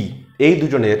এবং পি এই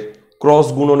দুজনের ক্রস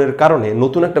গুণনের কারণে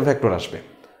নতুন একটা ভেক্টর আসবে,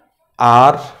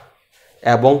 আর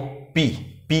এবং পি।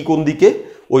 পি কোন দিকে?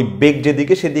 ওই বেগ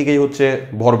যেদিকে সেদিকেই হচ্ছে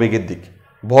ভরবেগের দিক,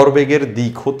 ভরবেগের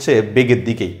দিক হচ্ছে বেগের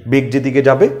দিকেই, বেগ যেদিকে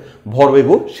যাবে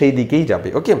ভরবেগও সেই দিকেই যাবে।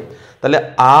 ওকে, তাহলে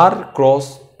আর ক্রস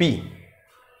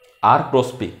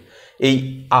পি, এই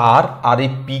আর এই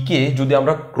পিকে যদি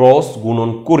আমরা ক্রস গুণন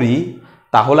করি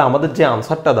তাহলে আমাদের যে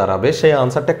আনসারটা দাঁড়াবে সেই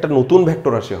আনসারটা একটা নতুন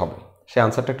ভেক্টর রাশি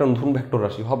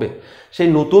হবে, সেই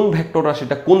নতুন ভেক্টর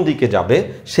রাশিটা কোন দিকে যাবে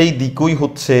সেই দিকই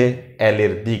হচ্ছে এল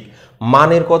এর দিক।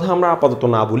 মানের কথা আমরা আপাতত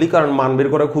না বলি, কারণ মান বের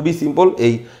করা খুবই সিম্পল,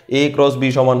 এই এ ক্রস বি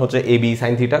সমান হচ্ছে এ বি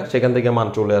সাইন থিটা, সেখান থেকে মান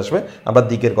চলে আসবে। আমরা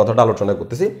দিকের কথাটা আলোচনা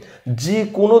করতেছি। যে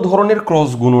কোনো ধরনের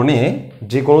ক্রস গুণনে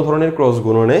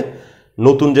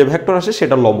নতুন যে ভেক্টর আসে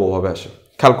সেটা লম্বভাবে আসে।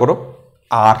 খেয়াল করো,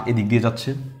 আর এদিক দিয়ে যাচ্ছে,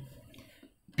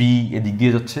 পি এদিক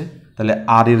দিয়ে যাচ্ছে, তাহলে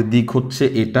আর এর দিক হচ্ছে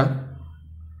এটা।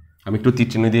 আমি একটু তীর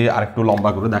চিহ্ন দিয়ে আর একটু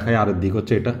লম্বা করে দেখাই। আর এর দিক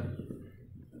হচ্ছে এটা,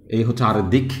 এই হচ্ছে আর এর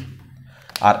দিক,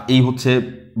 আর এই হচ্ছে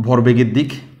ভরবেগের দিক,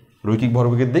 রৈখিক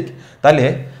ভরবেগের দিক। তাহলে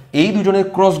এই দুজনের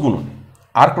ক্রস গুণন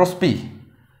আর ক্রস পি,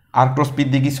 আর ক্রস পির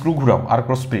দিকে স্ক্রু ঘুরাও, আর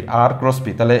ক্রস পি, আর ক্রস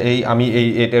পি, তাহলে এই আমি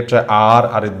এটা হচ্ছে আর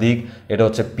এর দিক, এটা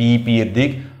হচ্ছে পি এর দিক,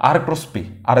 আর ক্রস পি,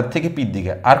 আর এর থেকে পির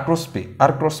দিকে আর ক্রস পি,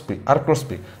 আর ক্রস পি, আর ক্রস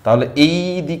পি। তাহলে এই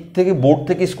দিক থেকে বোর্ড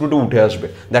থেকে স্ক্রুটা উঠে আসবে।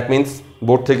 দ্যাট মিনস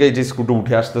বোর্ড থেকে এই যে স্ক্রুটা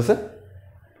উঠে আসতেছে,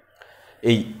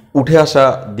 এই উঠে আসা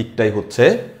দিকটাই হচ্ছে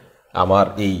আমার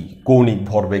এই কৌণিক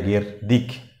ভরবেগের দিক,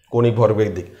 কৌণিক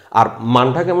ভরবেগের দিক। আর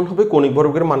মানটা কেমন হবে, কৌণিক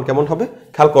ভরবেগের মান কেমন হবে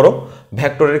খেয়াল করো।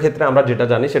 ভেক্টরের ক্ষেত্রে আমরা যেটা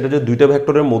জানি সেটা যে দুইটা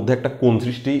ভেক্টরের মধ্যে একটা কোণ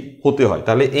সৃষ্টি হতে হয়।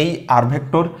 তাহলে এই আর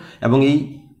ভেক্টর এবং এই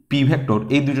পি ভেক্টর,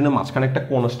 এই দুজনের মাঝখানে একটা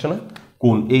কোণ আসছে না,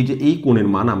 কোণ। এই যে এই কোণের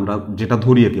মান আমরা যেটা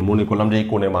ধরি আর কি, মনে করলাম যে এই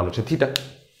কোণের মান হচ্ছে থিটা।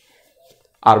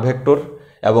 আর ভেক্টর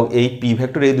এবং এই পি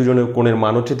ভেক্টর এই দুজনের কোণের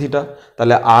মান হচ্ছে থিটা।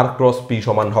 তাহলে আর ক্রস পি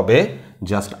সমান হবে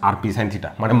জাস্ট আর পি সাইন থিটা,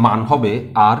 মানে মান হবে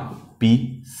আর পি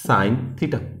সাইন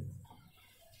থিটা।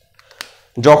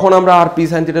 যখন আমরা আর পি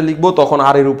সাইন থিটা লিখবো তখন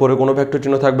আর এর উপরে কোনো ভেক্টর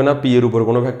চিহ্ন থাকবে না, পি এর উপরে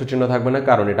কোনো ভেক্টর চিহ্ন থাকবে না,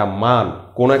 কারণ এটা মান।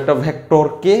 কোনো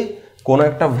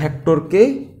একটা ভেক্টরকে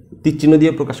তীর চিহ্ন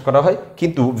দিয়ে প্রকাশ করা হয়,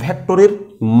 কিন্তু ভেক্টরের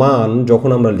মান যখন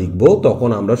আমরা লিখবো তখন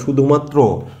আমরা শুধুমাত্র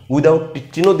উইদাউট তীর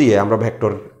চিহ্ন দিয়ে আমরা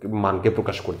ভেক্টর মানকে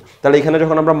প্রকাশ করি। তাহলে এখানে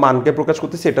যখন আমরা মানকে প্রকাশ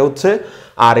করতেছি, এটা হচ্ছে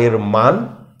আর এর মান,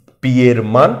 পি এর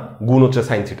মান গুণ হচ্ছে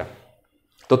সাইন থিটা।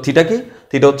 তো থিটা কি?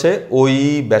 থিটা হচ্ছে ওই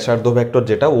ব্যাসার্ধ ভেক্টর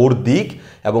যেটা ওর দিক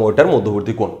এবং ওইটার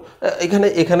মধ্যবর্তী কোণ।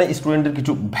 এখানে স্টুডেন্টের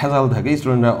কিছু ভেজাল থাকে,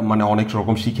 স্টুডেন্টরা মানে অনেক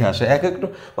রকম শিখে আসে, এক একটা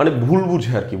মানে ভুল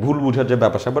বুঝে আর কি, ভুল বুঝার যে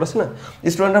ব্যাপার স্যাপার আছে না,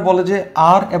 স্টুডেন্টরা বলে যে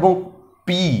আর এবং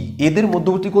পি এদের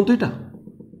মধ্যবর্তী কোণ তো এটা,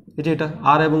 এই যে এটা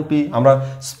আর এবং পি, আমরা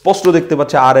স্পষ্ট দেখতে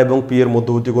পাচ্ছি আর এবং পি এর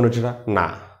মধ্যবর্তী কোণ যেটা না।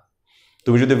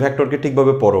 তুমি যদি ভেক্টরকে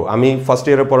ঠিকভাবে পড়ো, আমি ফার্স্ট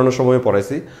ইয়ারে পড়ানোর সময়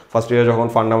পড়াইছি, ফার্স্ট ইয়ারে যখন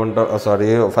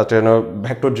ফার্স্ট ইয়ারে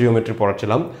ভেক্টর জিওমেট্রি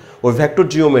পড়াচ্ছিলাম, ওই ভেক্টর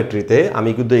জিওমেট্রিতে আমি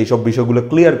কিন্তু এইসব বিষয়গুলো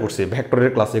ক্লিয়ার করছি,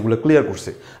 ভেক্টরের ক্লাসে এগুলো ক্লিয়ার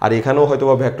করছি। আর এখানেও হয়তো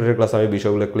বা ভেক্টরের ক্লাসে আমি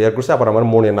বিষয়গুলো ক্লিয়ার করছি, আবার আমার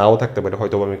মনে নাও থাকতে পারে,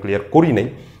 হয়তো আমি ক্লিয়ার করি নাই,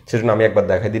 সেজন্য আমি একবার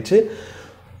দেখাই দিচ্ছি।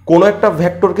 কোনো একটা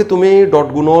ভেক্টরকে তুমি ডট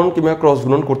গুণন কিংবা ক্রস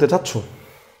গুণন করতে চাচ্ছ,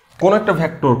 কোনো একটা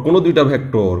ভেক্টর, কোনো দুইটা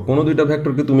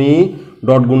ভেক্টরকে তুমি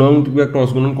ডট গুণন কিংবা ক্রস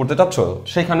গুণন করতে চাচ্ছ,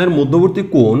 সেখানের মধ্যবর্তী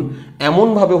কোণ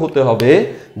এমনভাবে হতে হবে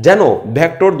যেন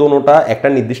ভেক্টর দোনোটা একটা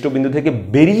নির্দিষ্ট বিন্দু থেকে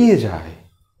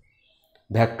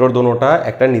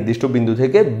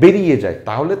বেরিয়ে যায়,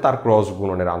 তাহলে তার ক্রস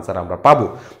গুণনের আনসার আমরা পাবো।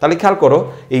 তাহলে খেয়াল করো,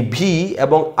 এই ভি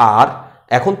এবং আর,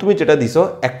 এখন তুমি যেটা দিছো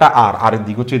একটা আর এর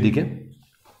দিক হচ্ছে এদিকে,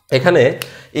 এখানে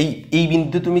এই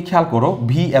বিন্দুতে তুমি খেয়াল করো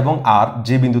ভি এবং আর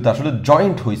যে বিন্দুতে আসলে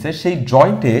জয়েন্ট হয়েছে, সেই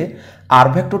জয়েন্টে আর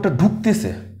ভেক্টরটা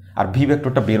ঢুকতেছে আর ভি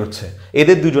ভেক্টরটা বেরোচ্ছে।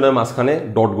 এদের দুজনের মাঝখানে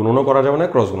ডট গুণনও করা যাবে না,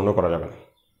 ক্রস গুণনও করা যাবে না।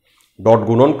 ডট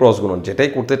গুণন ক্রস গুণন যেটাই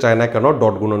করতে চায় না কেন,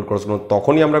 ডট গুণন ক্রস গুণন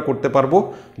তখনই আমরা করতে পারবো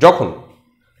যখন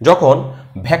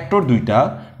ভেক্টর দুইটা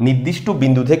নির্দিষ্ট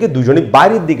বিন্দু থেকে দুজনই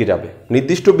বাইরের দিকে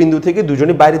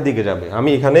যাবে, আমি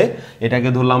এখানে এটাকে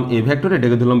ধরলাম এ ভেক্টর,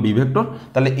 এটাকে ধরলাম বি ভেক্টর,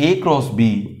 তাহলে এ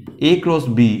ক্রস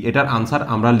বি এটার আনসার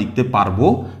আমরা লিখতে পারবো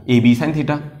এ বি সাইন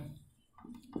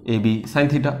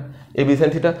থিটা।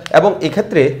 এবং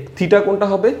এক্ষেত্রে থিটা কোনটা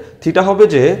হবে? থিটা হবে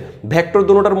যে ভেক্টর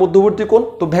দোনোটার মধ্যবর্তী কোণ।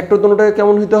 তো ভেক্টর দোনোটাকে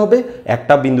কেমন হইতে হবে?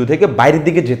 একটা বিন্দু থেকে বাইরের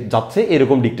দিকে যাচ্ছে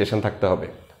এরকম ডিকটেশন থাকতে হবে,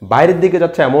 বাইরের দিকে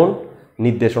যাচ্ছে এমন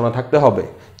নির্দেশনা থাকতে হবে।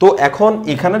 তো এখন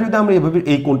এখানে যদি আমরা এভাবে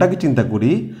এই কোণটাকে চিন্তা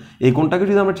করি,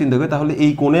 তাহলে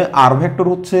এই কোণে আর ভেক্টর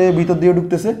হচ্ছে ভিতর দিয়ে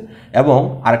ঢুকতেছে এবং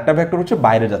আরেকটা ভেক্টর হচ্ছে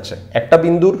বাইরে যাচ্ছে। একটা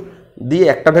বিন্দুর দিয়ে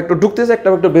একটা ভেক্টর ঢুকতেছে, একটা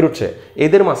ভেক্টর বেরোচ্ছে,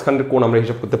 এদের মাঝখানের কোণ আমরা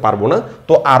হিসাব করতে পারবো না।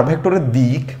 তো আর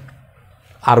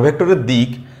ভেক্টরের দিক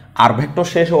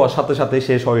শেষ হওয়ার সাথে সাথে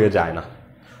শেষ হয়ে যায় না।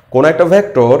 কোন একটা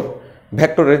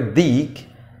ভেক্টরের দিক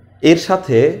এর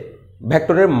সাথে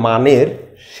ভেক্টরের মানের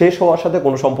শেষ হওয়ার সাথে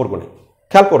কোনো সম্পর্ক নেই।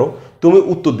 খেয়াল করো, তুমি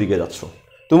উত্তর দিকে যাচ্ছ,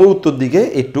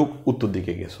 একটু উত্তর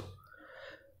দিকে গেছো,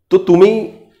 তো তুমি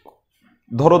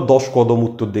ধরো 10 কদম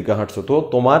উত্তর দিকে হাঁটছো, তো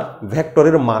তোমার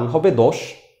ভেক্টরের মান হবে 10,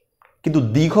 কিন্তু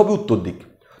দিক হবে উত্তর দিক।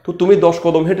 তো তুমি 10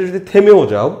 কদম হেঁটে যদি থেমেও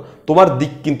যাও, তোমার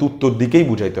দিক কিন্তু উত্তর দিকেই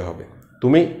বুঝাইতে হবে।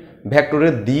 তুমি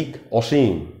ভেক্টরের দিক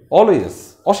অসীম, অলওয়েজ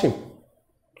অসীম,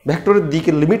 ভেক্টরের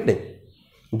দিকের লিমিট নেই,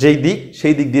 যেই দিক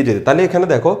সেই দিক দিয়ে যেতে। তাহলে এখানে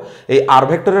দেখো, এই আর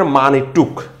ভেক্টরের মান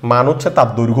এটুক, মান হচ্ছে তার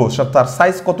দৈর্ঘ্য, তার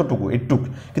সাইজ কতটুকু এটুক,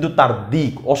 কিন্তু তার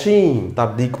দিক অসীম,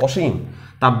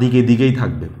 তার দিক এদিকেই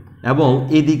থাকবে। এবং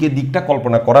এদিকে দিকটা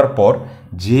কল্পনা করার পর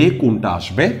যে কোণটা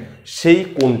আসবে সেই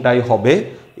কোণটাই হবে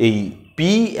এই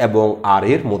পি এবং আর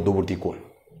এর মধ্যবর্তী কোণ।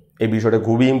 এই বিষয়টা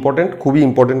খুবই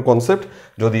ইম্পর্টেন্ট কনসেপ্ট।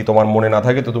 যদি তোমার মনে না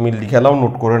থাকে তো তুমি লিখে নাও,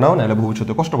 নোট করে নাও, নাহলে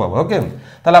ভবিষ্যতে কষ্ট পাবো। ওকে,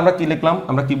 তাহলে আমরা কি লিখলাম,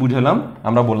 আমরা কি বুঝালাম?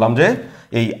 আমরা বললাম যে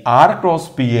এই আর ক্রস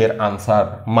পি এর আনসার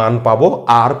মান পাবো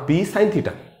আর পি সাইন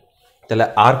থিটা। তাহলে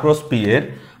আর ক্রস পি এর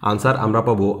আনসার আমরা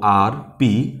পাবো আর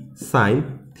পি সাইন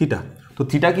থিটা। তো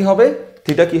থিটা কি হবে?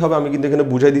 আমি কিন্তু এখানে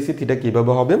বুঝাই দিছি থিটা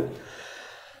কিভাবে হবে।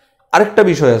 আরেকটা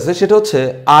বিষয় আছে, সেটা হচ্ছে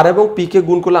আর এবং পি কে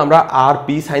গুণ করলে আমরা আর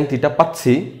পি সাইন থিটা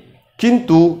পাচ্ছি,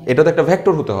 কিন্তু এটা তো একটা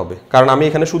ভেক্টর হতে হবে, কারণ আমি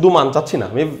এখানে শুধু মান চাচ্ছি না,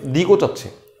 আমি দিকও চাচ্ছি।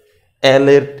 এল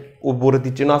এর উপরে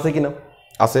তীরচিহ্ন আছে কি না?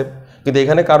 আছে, কিন্তু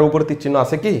এখানে কারো উপরে তীরচিহ্ন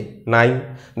আছে কি? নাই।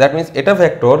 দ্যাট মিনস এটা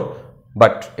ভেক্টর,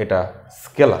 বাট এটা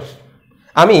স্কেলার।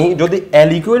 আমি যদি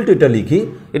এল ইকুয়াল টু এটা লিখি,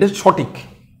 এটা সঠিক,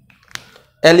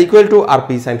 L equal to R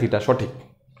P sine theta সঠিক,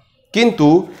 কিন্তু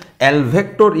এল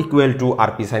vector equal to R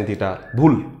P sine theta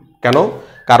ভুল। কেন?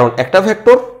 কারণ একটা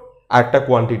ভেক্টর আর একটা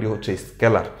কোয়ান্টিটি হচ্ছে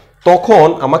স্কেলার। তখন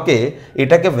আমাকে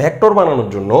এটাকে ভেক্টর বানানোর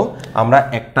জন্য আমরা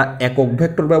একটা একক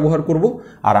ভেক্টর ব্যবহার করব,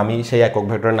 আর আমি সেই একক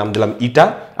ভেক্টরের নাম দিলাম ইটা।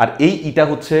 আর এই ইটা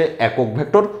হচ্ছে একক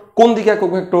ভেক্টর। কোন দিকে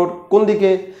একক ভেক্টর? কোন দিকে?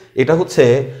 এটা হচ্ছে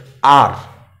আর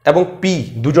এবং পি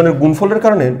দুজনের গুণফলের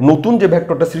কারণে নতুন যে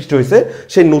ভেক্টরটা সৃষ্টি হয়েছে,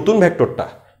 সেই নতুন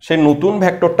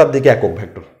ভেক্টরটার দিকে একক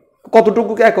ভেক্টর।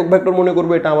 কতটুকুকে একক ভেক্টর মনে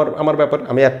করবো এটা আমার ব্যাপার।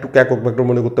 আমি এতটুকু একক ভেক্টর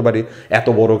মনে করতে পারি, এত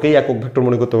বড়কেই একক ভেক্টর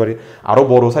মনে করতে পারি, আরো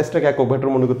বড় সাইজটাকে একক ভেক্টর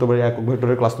মনে করতে পারি। একক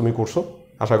ভেক্টরের ক্লাস তুমি করছো,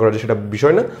 আশা করা যায় সেটা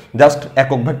বিষয় না। জাস্ট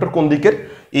একক ভেক্টর কোন দিকের,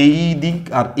 এই দিক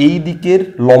আর এই দিকের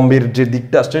লম্বের যে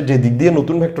দিকটা আসছে, যে দিক দিয়ে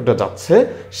নতুন ভেক্টরটা যাচ্ছে,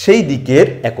 সেই দিকের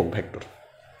একক ভেক্টর।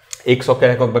 এক্স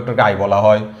অক্ষের একক ভেক্টরকে আই বলা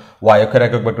হয়, ওয়াই অক্ষের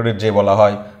একক ভেক্টরকে জে বলা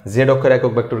হয়, জেড অক্ষের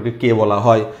একক ভেক্টরকে কে বলা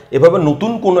হয়। এভাবে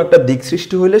নতুন কোনো একটা দিক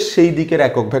সৃষ্টি হলে সেই দিকের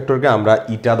একক ভেক্টরকে আমরা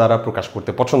ইটা দ্বারা প্রকাশ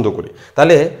করতে পছন্দ করি।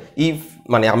 তাহলে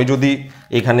মানে আমি যদি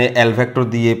এখানে এল ভেক্টর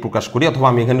দিয়ে প্রকাশ করি, অথবা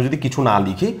আমি এখানে যদি কিছু না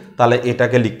লিখি, তাহলে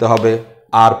এটাকে লিখতে হবে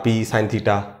আর পি সাইন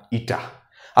থিটা ইটা।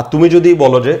 আর তুমি যদি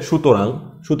বলো যে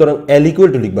সুতরাং এল ইকুয়াল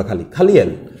টু লিখবা, খালি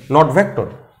এল, নট ভেক্টর,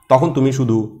 তখন তুমি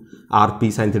শুধু আর পি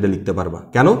সাইন থিটা লিখতে পারবা।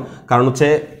 কেন? কারণ হচ্ছে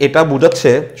এটা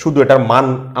বোঝাচ্ছে শুধু এটার মান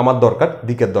আমার দরকার,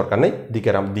 দিকের দরকার নেই। দিক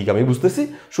আমি বুঝতেছি,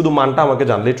 শুধু মানটা আমাকে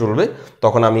জানলেই চলবে।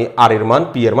 তখন আমি আর এর মান,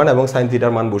 পি এর মান এবং সাইন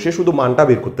থিটার মান বসিয়ে শুধু মানটা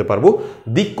বের করতে পারবো।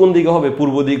 দিক কোন দিকে হবে,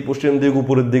 পূর্ব দিক, পশ্চিম দিক,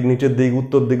 উপরের দিক, নিচের দিক,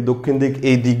 উত্তর দিক, দক্ষিণ দিক,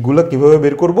 এই দিকগুলো কিভাবে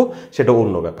বের করব সেটা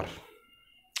অন্য ব্যাপার।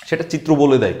 সেটা চিত্র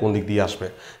বলে দেয় কোন দিক দিয়ে আসবে।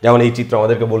 যেমন এই চিত্র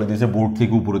আমাদেরকে বলে দিয়েছে বোর্ড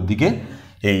থেকে উপরের দিকে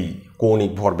এই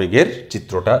কৌণিক ভরবেগের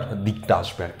চিত্রটার দিকটা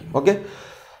আসবে আর কি। ওকে,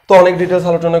 তো অনেক ডিটেলস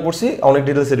আলোচনা করছি, অনেক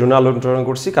ডিটেলস এর জন্য আলোচনা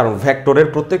করছি, কারণ ভেক্টরের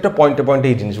প্রত্যেকটা পয়েন্টে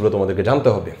এই জিনিসগুলো তোমাদেরকে জানতে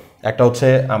হবে। একটা হচ্ছে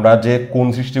আমরা যে কোণ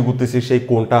সৃষ্টি করতেছি, সেই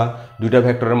কোণটা দুইটা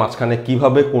ভেক্টরের মাঝখানে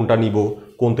কিভাবে কোণটা নিব,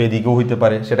 কোণ তো এদিকেও হইতে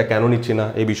পারে, সেটা কেন নিচ্ছি না,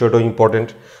 এই বিষয়টাও ইম্পর্টেন্ট।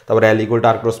 তারপরে L equal to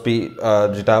R cross P,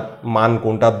 যেটা মান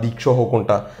কোনটা, দিক সহ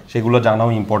কোনটা, সেগুলো জানাও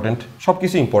ইম্পর্টেন্ট, সব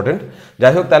কিছু ইম্পর্টেন্ট।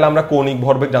 যাই হোক, তাহলে আমরা কৌণিক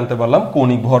ভরবেগ জানতে পারলাম।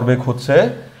 কৌণিক ভরবেগ হচ্ছে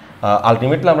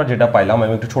আলটিমেটলি আমরা যেটা পাইলাম,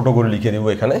 আমি একটু ছোট করে লিখে দেবো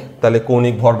এখানে। তাহলে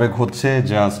কৌণিক ভরবেগ হচ্ছে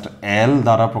জাস্ট এল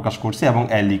দ্বারা প্রকাশ করছি, এবং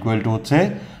এল ইকুয়াল টু হচ্ছে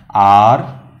আর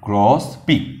ক্রস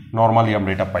পি। নর্মালি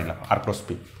আমরা এটা পাইলাম আর ক্রস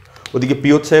পি। ওদিকে পি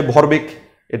হচ্ছে ভরবেগ,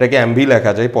 এটাকে এমভি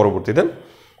লেখা যায় পরবর্তীতে।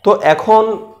 তো এখন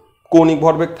কৌণিক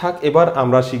ভরবেগ থাক, এবার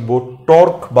আমরা শিখব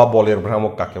টর্ক বা বলের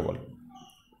ভ্রামক কাকে বলে।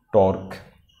 টর্ক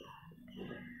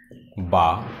বা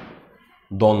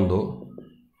দ্বন্দ্ব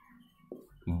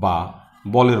বা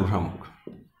বলের ভ্রামক,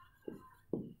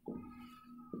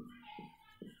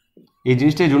 এই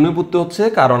জিনিসটা এই জন্যই পড়তে হচ্ছে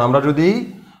কারণ আমরা যদি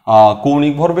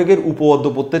কৌণিক ভরবেগের উপপাদ্য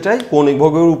পড়তে চাই, কৌণিক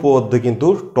ভরবেগের উপপাদ্যে কিন্তু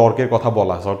টর্কের কথা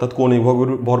বলা আছে, অর্থাৎ কৌণিক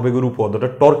ভরবেগের উপপাদ্যটা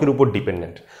টর্কের উপর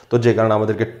ডিপেন্ডেন্ট। তো যে কারণে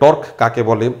আমাদেরকে টর্ক কাকে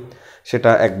বলে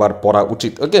সেটা একবার পড়া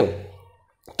উচিত। ওকে,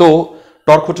 তো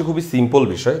টর্ক হচ্ছে খুবই সিম্পল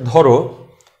বিষয়। ধরো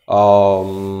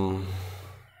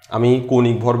আমি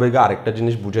কৌণিক ভরবেগে আরেকটা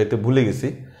জিনিস বুঝাইতে ভুলে গেছি,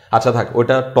 আচ্ছা থাক,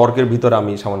 ওটা টর্কের ভিতরে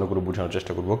আমি সামান্য করে বোঝানোর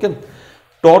চেষ্টা করবো। ওকে,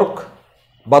 টর্ক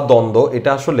বা দ্বন্দ্ব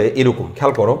এটা আসলে এরকম,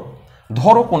 খেয়াল করো।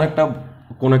 ধরো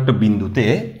কোন একটা বিন্দুতে,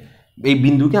 এই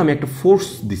বিন্দুকে আমি একটা ফোর্স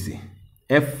দিছি,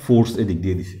 এফ ফোর্স এদিক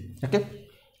দিয়ে দিছি। ওকে,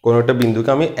 কোন একটা বিন্দুকে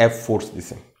আমি এফ ফোর্স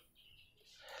দিছি,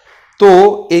 তো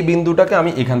এই বিন্দুটাকে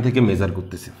আমি এখান থেকে মেজার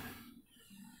করতেছি।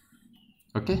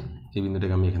 ওকে, এই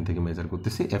বিন্দুটাকে আমি এখান থেকে মেজার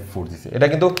করতেছি, এফ ফোর্স দিছি। এটা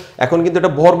কিন্তু এখন কিন্তু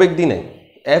এটা ভরবেগ দিই নাই,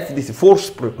 এফ দিছি, ফোর্স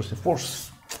প্রয়োগ করছি, ফোর্স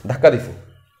ধাক্কা দিছি,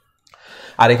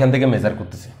 আর এখান থেকে মেজার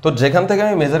করতেছি। তো যেখান থেকে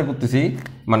আমি মেজার করতেছি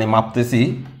মানে মাপতেছি,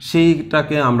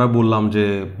 সেইটাকে আমরা বললাম যে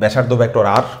ব্যাসার্ধ ভেক্টর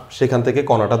আর। সেখান থেকে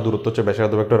কণাটার দূরত্ব হচ্ছে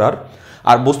ব্যাসার্ধ ভেক্টর আর।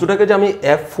 আর বস্তুটাকে যে আমি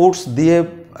এফ ফোর্স দিয়ে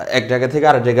এক জায়গা থেকে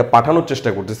আরেক জায়গায় পাঠানোর চেষ্টা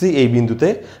করতেছি, এই বিন্দুতে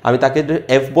আমি তাকে যে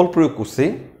এফ বল প্রয়োগ করছি,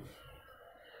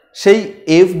 সেই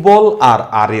এফ বল আর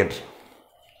আর এর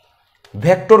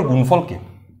ভেক্টর গুণফলকে,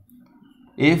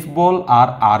 এফ বল আর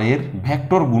আর এর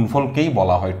ভেক্টর গুণফলকেই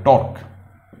বলা হয় টর্ক।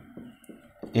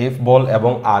 এফ বল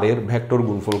এবং আর এর ভেক্টর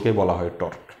গুণফলকে বলা হয়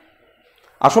টর্ক।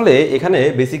 আসলে এখানে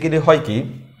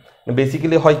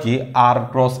বেসিক্যালি হয় কি আর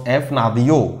ক্রস এফ না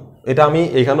দিয়েও এটা আমি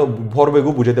এখানে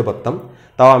ভরবেগও বুঝাতে পারতাম,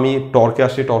 তাও আমি টর্কে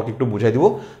আসছি, টর্ক একটু বুঝাই দিব,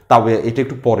 তবে এটা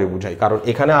একটু পরে বুঝাই, কারণ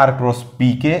এখানে আর ক্রস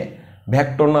পিকে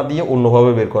ভেক্টর না দিয়ে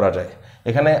অন্যভাবে বের করা যায়।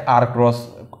 এখানে আর ক্রস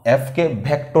এফকে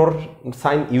ভেক্টর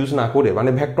সাইন ইউজ না করে, মানে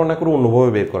ভেক্টর না করে অন্যভাবে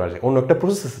বের করা যায়, অন্য একটা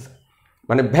প্রসেস,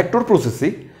 মানে ভেক্টর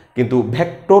প্রসেসই, কিন্তু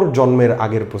ভেক্টর জন্মের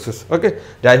আগের প্রসেস। ওকে,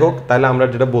 যাই হোক, তাহলে আমরা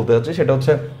যেটা বলতে চাচ্ছি সেটা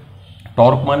হচ্ছে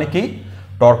টর্ক মানে কি?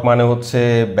 টর্ক মানে হচ্ছে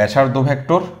ব্যাসার্ধ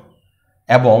ভেক্টর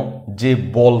এবং যে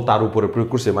বল তার উপরে প্রয়োগ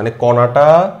করছে, মানে কণাটা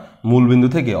মূলবিন্দু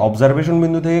থেকে, অবজারভেশন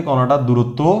বিন্দু থেকে কণাটার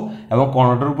দূরত্ব এবং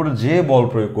কণাটার উপরে যে বল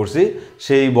প্রয়োগ করছি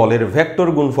সেই বলের ভেক্টর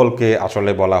গুণফলকে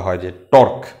আসলে বলা হয় যে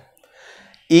টর্ক।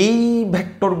 এই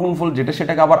ভেক্টর গুণফল যেটা,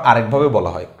 সেটাকে আবার আরেকভাবে বলা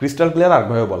হয়, ক্রিস্টাল ক্লিয়ার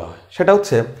আরেকভাবে বলা হয়, সেটা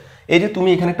হচ্ছে এই যে তুমি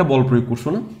এখানে একটা বল প্রয়োগ করছো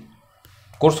না,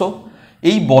 করছো,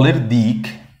 এই বলের দিক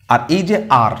আর এই যে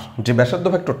আর যে ব্যাসার্ধ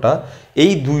ভেক্টরটা,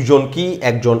 এই দুইজন কি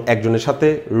একজনের সাথে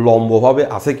লম্বভাবে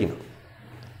আছে কিনা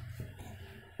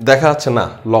দেখা যাচ্ছে না,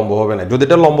 লম্বভাবে নাই। যদি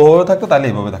এটা লম্বভাবে থাকতো তাহলে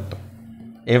এইভাবে থাকতো,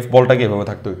 এফ বলটাকে এভাবে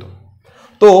থাকতো হইতো।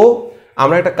 তো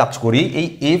আমরা একটা কাজ করি, এই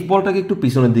এফ বলটাকে একটু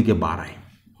পিছনের দিকে বাড়াই,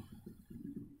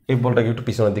 এফ বলটাকে একটু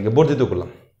পিছনের দিকে বর্ধিত করলাম,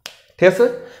 ঠিক আছে।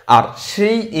 আর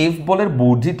সেই এফ বলের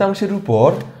বর্ধিতাংশের উপর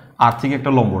আর থেকে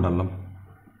একটা লম্ব টানলাম,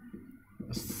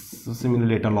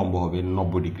 সিমিলারলি এটা লম্ব হবে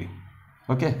 90 ডিগ্রি।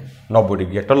 ওকে, 90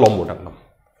 ডিগ্রি একটা লম্ব টানলাম।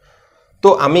 তো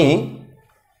আমি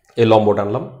এই লম্ব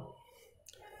টানলাম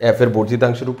এফ এর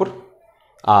বর্ধিতাংশের উপর,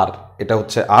 আর এটা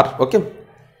হচ্ছে আর। ওকে,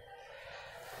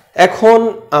 এখন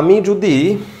আমি যদি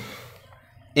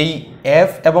এই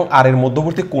এফ এবং আর এর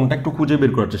মধ্যবর্তী কোণটা একটু খুঁজে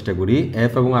বের করার চেষ্টা করি,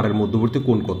 এফ এবং আর এর মধ্যবর্তী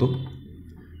কোণ কত,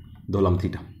 ধরলাম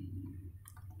থিটা।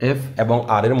 এফ এবং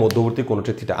আর এর মধ্যবর্তী কোণ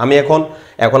হচ্ছে থিটা। আমি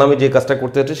এখন আমি যে কাজটা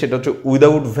করতে চাচ্ছি সেটা হচ্ছে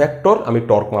উইদাউট ভেক্টর আমি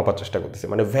টর্ক মাপার চেষ্টা করতেছি,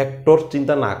 মানে ভেক্টর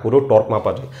চিন্তা না করেও টর্ক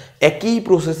মাপা যায়। একই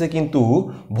প্রসেসে কিন্তু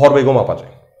ভরবেগও মাপা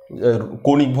যায়,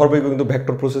 কৌণিক ভরবেগ কিন্তু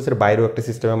ভেক্টর প্রসেসের বাইরেও একটা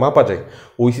সিস্টেমে মাপা যায়।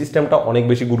 ওই সিস্টেমটা অনেক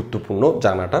বেশি গুরুত্বপূর্ণ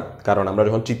জানাটা, কারণ আমরা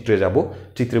যখন চিত্রে যাব,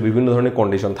 চিত্রে বিভিন্ন ধরনের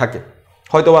কন্ডিশন থাকে,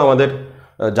 হয়তোবা আমাদের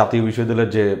জাতীয়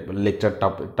বিশ্ববিদ্যালয়ের যে লেকচার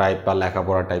টাইপ বা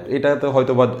লেখাপড়া টাইপ, এটাতে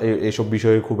হয়তোবা এইসব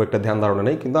বিষয়ে খুব একটা ধ্যান ধারণা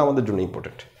নেই, কিন্তু আমাদের জন্য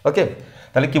ইম্পর্টেন্ট। ওকে,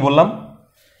 তাহলে কি বললাম,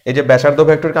 এই যে ব্যাসার্ধ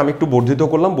ভেক্টরকে আমি একটু বর্ধিত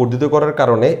করলাম, বর্ধিত করার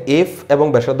কারণে এফ এবং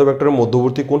ব্যাসার্ধ ভেক্টরের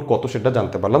মধ্যবর্তী কোণ কত সেটা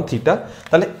জানতে পারলাম, থিটা।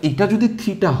 তাহলে এটা যদি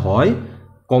থিটা হয়,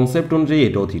 কনসেপ্ট অনুযায়ী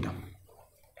এটাও থিটা,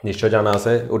 নিশ্চয় জানা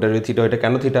আছে। ওটা যদি থিটা, এটা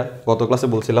কেন থিটা গত ক্লাসে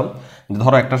বলছিলাম,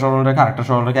 ধরো একটা সরলরেখা আরেকটা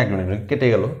সরলরেখা একজনের কেটে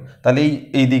গেল, তাহলে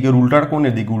এই দিকের উল্টার কোণ,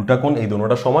 এদিকে উল্টা কোণ, এই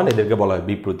দুটোটা সমান, এদেরকে বলা হয়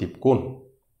বিপ্রতীপ কোণ।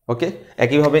 ওকে,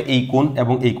 একইভাবে এই কোণ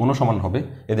এবং এই কোণও সমান হবে,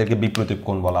 এদেরকে বিপ্রতীপ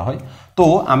কোণ বলা হয়। তো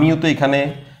আমিও তো এখানে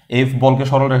এফ বলকে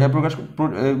সরল রেখায়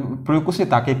প্রয়োগ করছি,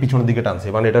 তাকে পিছনের দিকে টানছি,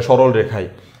 মানে এটা সরল রেখায়,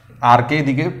 আর কে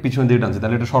দিকে পিছনের দিকে টানছি,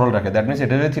 তাহলে এটা সরল রেখায়, দ্যাট মিনস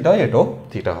এটা যদি থিটা হয় এটাও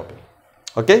থিটা হবে।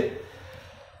 ওকে,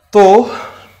 তো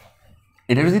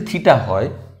এটা যদি থিটা হয়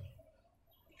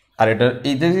আর এটা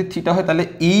যদি থিটা হয়, তাহলে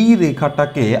এই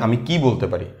রেখাটাকে আমি কি বলতে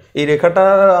পারি? এই রেখাটা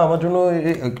আমার জন্য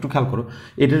একটু খেয়াল করো,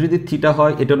 এটা যদি থিটা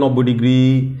হয়, এটা 90 ডিগ্রি,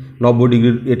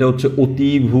 এটা হচ্ছে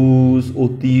অতিভুজ,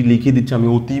 লিখে দিচ্ছি আমি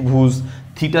অতিভুজ।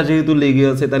 থিটা যেহেতু লেগে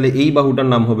আছে, তাহলে এই বাহুটার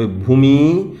নাম হবে ভূমি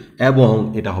এবং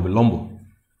এটা হবে লম্ব।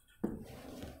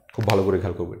 খুব ভালো করে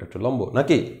খেয়াল করবো, এটা হচ্ছে লম্ব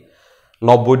নাকি।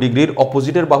 90 ডিগ্রির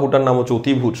অপোজিটের বাহুটার নাম হচ্ছে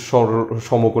অতিভুজ,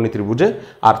 সমকোণী ত্রিভুজে।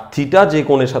 আর থিটা যে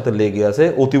কোণের সাথে লেগে আছে,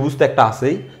 অতিভুজ তো একটা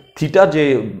আছেই, থিটা যে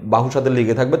বাহুর সাথে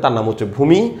লেগে থাকবে তার নাম হচ্ছে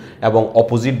ভূমি এবং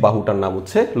অপোজিট বাহুটার নাম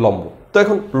হচ্ছে লম্ব। তো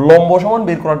এখন লম্ব সমান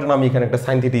বের করার জন্য আমি এখানে একটা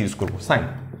সাইন থিটা ইউজ করবো।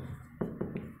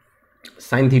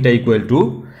 সাইন থিটা ইকুয়াল টু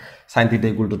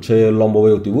হচ্ছে লম্ব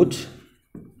বাই অতিভুজ।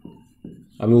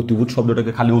 আমি অতিভুজ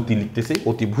শব্দটাকে খালি অতি লিখতেছি,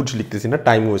 অতিভুজ লিখতেছি না,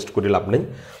 টাইম ওয়েস্ট করে লাভ নেই।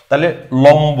 তাহলে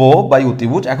লম্ব বাই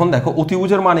অতিভুজ। এখন দেখো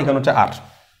অতিভুজের মান এখানে হচ্ছে আর,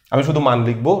 আমি শুধু মান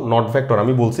লিখবো, নট ভেক্টর।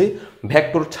 আমি বলছি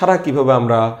ভেক্টর ছাড়া কিভাবে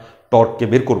আমরা টর্ককে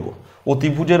বের করব।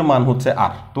 অতিভুজের মান হচ্ছে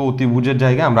আর, তো অতিভুজের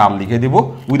জায়গায় আমরা আর লিখে দেব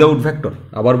উইদাউট ভেক্টর।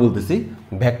 আবার বলতেছি,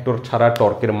 ভেক্টর ছাড়া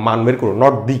টর্কের মান বের করবো,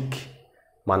 নট দিক,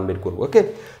 মান বের করবো। ওকে,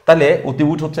 তাহলে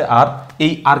অতিভুজ হচ্ছে আর,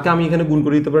 এই আরকে আমি এখানে গুণ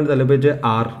করে দিতে পারি, তাহলে পেয়ে যে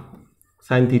আর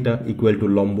সাইন থিটা ইকুয়াল টু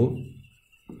লম্ব,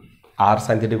 আর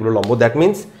সাইন থিটা ইকুয়াল টু লম্ব। দ্যাট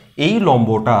মিনস এই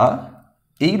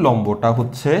লম্বটা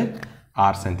হচ্ছে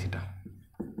আর সাইন থিটা,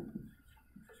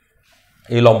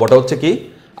 এই লম্বটা হচ্ছে কি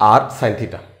আর সাইন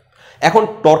থিটা। এখন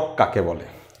টর্ক কাকে বলে?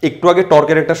 একটু আগে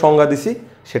টর্কের একটা সংজ্ঞা দিছি,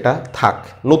 সেটা থাক,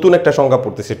 নতুন একটা সংজ্ঞা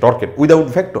পড়তেছি টর্কের, উইদাউট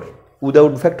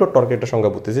ভেক্টর টর্কের একটা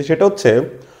সংজ্ঞা পড়তেছি। সেটা হচ্ছে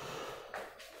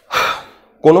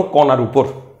কোন কণার উপর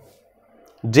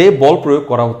যে বল প্রয়োগ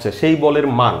করা হচ্ছে সেই বলের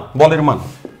মান,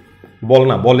 বল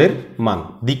না, বলের মান,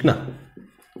 দিক না,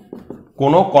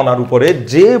 কোনো কণার উপরে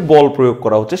যে বল প্রয়োগ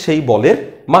করা হচ্ছে সেই বলের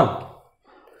মান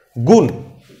গুণ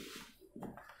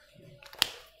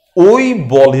ওই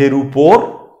বলের উপর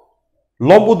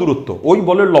লম্ব দূরত্ব, ওই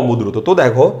বলের লম্ব দূরত্ব। তো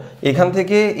দেখো এখান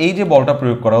থেকে এই যে বলটা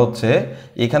প্রয়োগ করা হচ্ছে,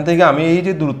 এখান থেকে আমি এই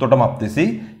যে দূরত্বটা মাপতেছি,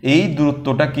 এই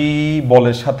দূরত্বটা কি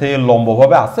বলের সাথে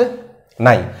লম্বভাবে আছে?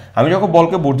 নাই। আমি যখন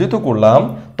বলকে বর্ধিত করলাম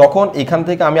তখন এখান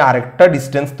থেকে আমি আরেকটা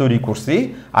ডিস্টেন্স তৈরি করছি,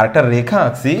 আরেকটা রেখা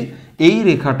আঁকছি। এই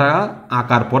রেখাটা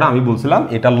আঁকার পরে আমি বলছিলাম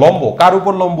এটা লম্ব। কার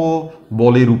উপর লম্ব?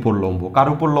 বলের উপর লম্ব। কার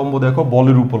উপর লম্ব? দেখো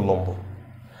বলের উপর লম্ব।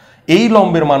 এই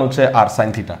লম্বের মান হচ্ছে আর সাইন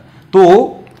থিটা। তো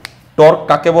টর্ক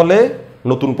কাকে বলে?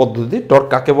 নতুন পদ্ধতি, টর্ক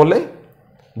কাকে বলে?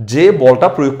 যে বলটা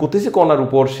প্রয়োগ করতেছি কণার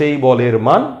উপর সেই বলের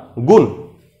মান গুণ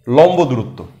লম্ব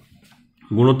দূরত্ব।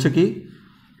 গুণ হচ্ছে কি?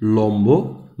 লম্ব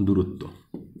দূরত্ব।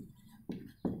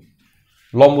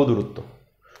 লম্ব দূরত্ব।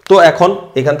 তো এখন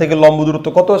এখান থেকে লম্ব দূরত্ব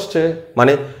কত আসছে?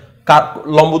 মানে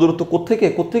লম্ব দূরত্ব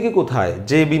কোত্থেকে কোথায়?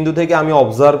 যে বিন্দু থেকে আমি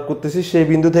অবজার্ভ করতেছি সেই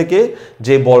বিন্দু থেকে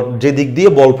যে দিক দিয়ে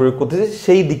বল প্রয়োগ করতেছি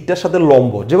সেই দিকটার সাথে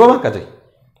লম্ব যেভাবে আঁকা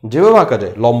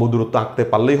যায় লম্ব দূরত্ব আঁকতে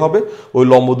পারলেই হবে। ওই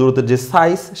লম্ব দূরত্বের যে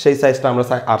সাইজ, সেই সাইজটা আমরা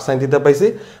আর সাইন থিটা পাইছি,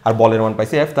 আর বলের মান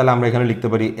পাইছি এফ। তাহলে আমরা এখানে লিখতে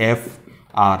পারি এফ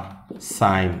আর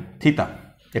সাইন থিটা।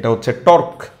 এটা হচ্ছে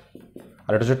টর্ক,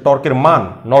 আর এটা হচ্ছে টর্কের মান,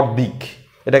 নট দিক।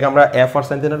 এটাকে আমরা এফ আর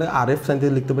সাইন থিটা, আর এফ সাইন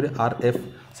থিটা লিখতে পারি, আর এফ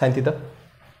সাইন থিটা।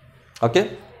 ওকে,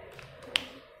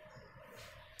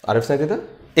 আর এফ সাইন থিটা।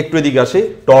 একটু এদিকে আসে,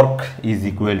 torque is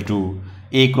equal to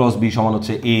A cross B সমান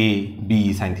হচ্ছে A B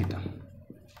sine theta.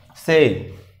 Same.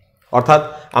 অর্থাৎ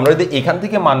আমরা যদি এখান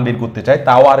থেকে মান বের করতে চাই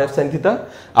তাও আর এফ সাইন থিটা,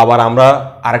 আবার আমরা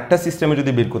আরেকটা সিস্টেমে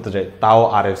যদি বের করতে চাই তাও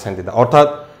আর এফ সাইন থিটা। অর্থাৎ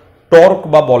টর্ক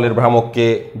বা বলের ভ্রামককে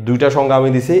দুইটা সংজ্ঞা আমি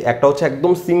দিছি। একটা হচ্ছে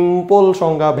একদম সিম্পল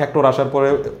সংজ্ঞা, ভেক্টর আসার পরে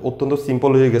অত্যন্ত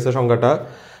সিম্পল হয়ে গেছে সংজ্ঞাটা।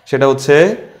 সেটা হচ্ছে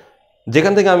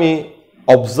যেখান থেকে আমি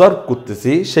অবজার্ভ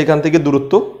করতেছি সেখান থেকে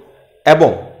দূরত্ব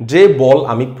এবং যে বল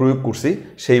আমি প্রয়োগ করছি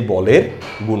সেই বলের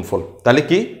গুণফল। তাহলে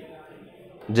কি?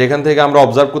 যেখান থেকে আমরা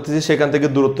অবজার্ভ করতেছি সেখান থেকে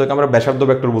দূরত্বকে আমরা ব্যাসার্ধ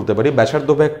ভেক্টর বলতে পারি। ব্যাসার্ধ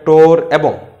ভেক্টর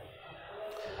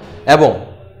এবং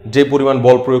যে পরিমাণ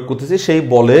বল প্রয়োগ করতেছি সেই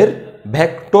বলের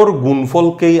ভেক্টর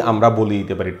গুণফলকেই আমরা বলে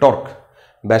দিতে পারি টর্ক।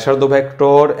 ব্যাসার্ধ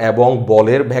ভেক্টর এবং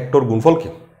বলের ভেক্টর গুণফলকে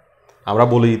আমরা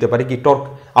বলে দিতে পারি কি? টর্ক।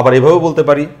 আবার এভাবেও বলতে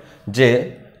পারি যে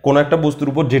কোনো একটা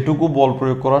বস্তুর উপর যেটুকু বল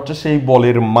প্রয়োগ করা হচ্ছে সেই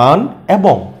বলের মান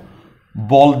এবং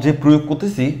বল যে প্রয়োগ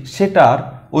করতেছি সেটার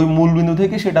ওই মূলবিন্দু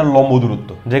থেকে সেটার লম্ব দূরত্ব,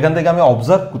 যেখান থেকে আমি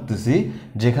অবজার্ভ করতেছি,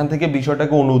 যেখান থেকে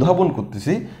বিষয়টাকে অনুধাবন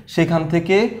করতেছি, সেখান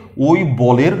থেকে ওই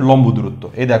বলের লম্ব দূরত্ব।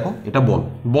 এই দেখো এটা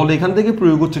বল এখান থেকে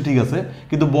প্রয়োগ হচ্ছে, ঠিক আছে,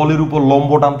 কিন্তু বলের উপর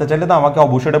লম্ব টানতে চাইলে তো আমাকে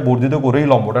অবশ্যই এটা বর্ধিত করেই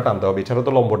লম্বটা টানতে হবে, এছাড়া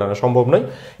তো লম্ব টানা সম্ভব নয়।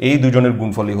 এই দুজনের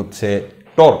গুণফলই হচ্ছে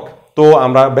টর্ক। তো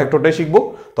আমরা ভেক্টরটাই শিখবো,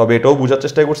 তবে এটাও বোঝার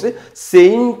চেষ্টা করছি।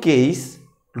 সেম কেস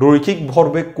রৈখিক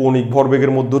ভরবেগ কৌণিক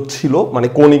ভরবেগের মধ্যে ছিল, মানে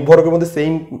কৌণিক ভরবেগের মধ্যে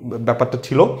সেম ব্যাপারটা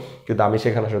ছিল, কিন্তু আমি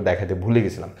সেখানে আসলে দেখাতে ভুলে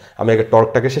গেছিলাম। আমি আগে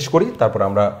টর্কটাকে শেষ করি, তারপর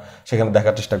আমরা সেখানে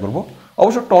দেখার চেষ্টা করব।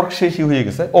 অবশ্য টর্ক শেষই হয়ে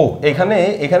গেছে।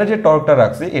 এখানে যে টর্কটা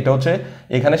রাখছি এটা হচ্ছে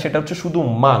এখানে, সেটা হচ্ছে শুধু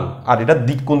মান। আর এটা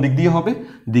দিক কোন দিক দিয়ে হবে?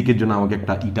 দিকের জন্য আমাকে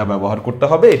একটা ইটা ব্যবহার করতে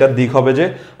হবে। এটার দিক হবে যে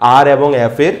আর এবং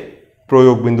এফ এর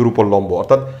প্রয়োগ বিন্দুর উপর লম্ব।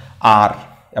 অর্থাৎ আর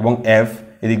এবং এফ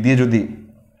এদিক দিয়ে যদি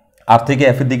আর থেকে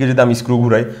এফ এর দিকে যদি আমি স্ক্রু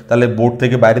ঘুরাই তাহলে বোর্ড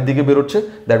থেকে বাইরের দিকে বেরোচ্ছে,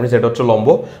 দ্যাট মিনস এটা হচ্ছে লম্ব।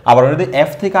 আবার যদি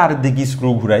এফ থেকে আর এর দিকে স্ক্রু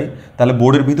ঘুরাই তাহলে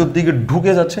বোর্ডের ভিতর দিকে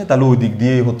ঢুকে যাচ্ছে, তাহলে ওই দিক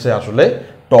দিয়ে হচ্ছে আসলে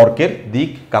টর্কের দিক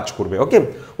কাজ করবে। ওকে,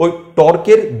 ওই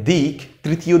টর্কের দিক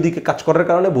তৃতীয় দিকে কাজ করার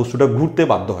কারণে বস্তুটা ঘুরতে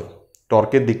বাধ্য হয়।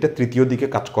 টর্কের দিকটা তৃতীয় দিকে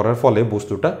কাজ করার ফলে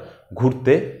বস্তুটা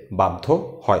ঘুরতে বাধ্য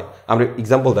হয়। আমরা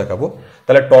এক্সাম্পল দেখাবো।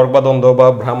 তাহলে টর্ক বা দ্বন্দ্ব বা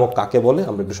ভ্রামক কাকে বলে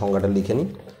আমরা একটু সংজ্ঞাটা লিখে নিই।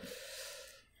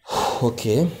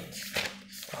 ওকে,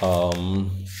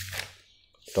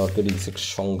 টর্কের এক্সাক্ট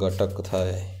সংজ্ঞাটা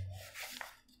কোথায়?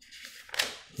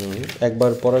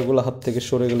 একবার পড়াগুলো হাত থেকে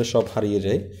সরে গেলে সব হারিয়ে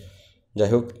যায়। যাই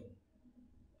হোক,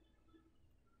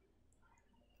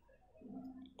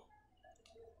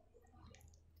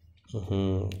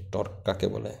 টর্ক কাকে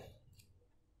বলে?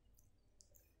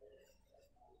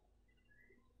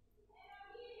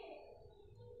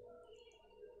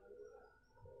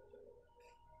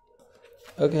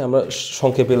 ওকে, আমরা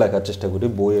সংক্ষেপে লেখার চেষ্টা করি।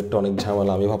 বইয়েরটা অনেক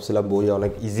ঝামেলা, আমি ভাবছিলাম বই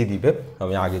অনেক ইজি দিবে,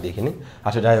 আমি আগে দেখিনি।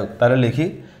 আচ্ছা যাই হোক, তাহলে লিখি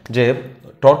যে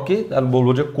টর্ক কি, আর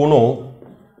বলবো যে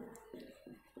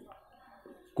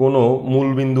কোনো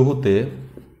মূলবিন্দু হতে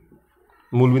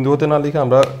না লিখে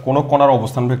আমরা কোনো কণার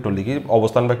অবস্থান ভেক্টর লিখি।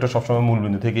 অবস্থান ভেক্টর সবসময়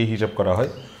মূলবিন্দু থেকেই হিসাব করা হয়।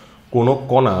 কোনো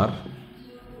কণার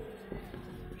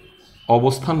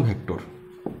অবস্থান ভেক্টর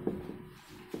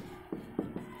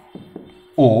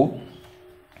ও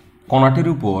কণাটির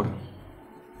উপর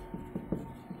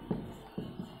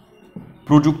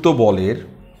প্রযুক্ত বলের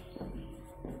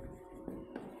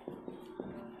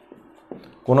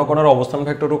কোনো কণার অবস্থান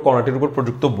ভেক্টর ও কণাটির উপর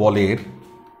প্রযুক্ত বলের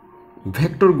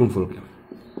ভেক্টর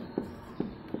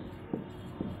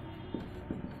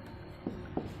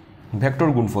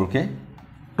গুণফলকে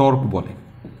টর্ক বলে।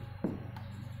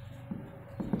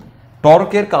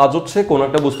 টর্কের কাজ হচ্ছে কোনো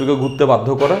একটা বস্তুকে ঘুরতে বাধ্য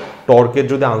করা। টর্কের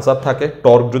যদি আনসার থাকে,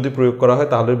 টর্ক যদি প্রয়োগ করা হয়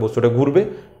তাহলে বস্তুটা ঘুরবে,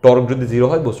 টর্ক যদি 0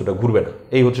 হয় বস্তুটা ঘুরবে না।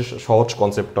 এই হচ্ছে সহজ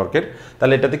কনসেপ্ট টর্কের।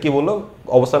 তাহলে এটাতে কি বললো,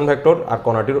 অবস্থান ভেক্টর আর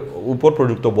কণাটির উপর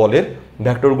প্রযুক্ত বলের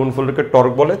ভেক্টর গুণফলকে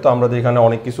টর্ক বলে। তো আমরা এখানে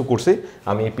অনেক কিছু করছি,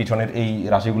 আমি পিছনের এই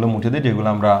রাশিগুলো মুছে দিই যেগুলো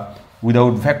আমরা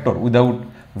উইদাউট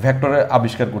ভেক্টরে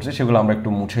আবিষ্কার করছি, সেগুলো আমরা একটু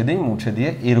মুছে দিই, মুছে দিয়ে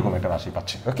এরকম একটা রাশি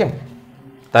পাচ্ছি। ওকে,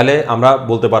 তাহলে আমরা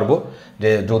বলতে পারবো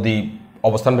যে যদি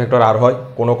অবস্থান ভেক্টর আর হয়,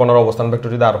 কোনো কণার অবস্থান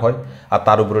ভেক্টর যদি আর হয় আর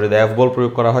তার উপরে যদি এফ বল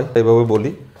প্রয়োগ করা হয়, এইভাবে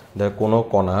বলি যে কোনো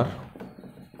কণার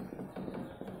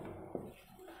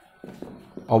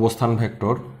অবস্থান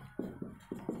ভেক্টর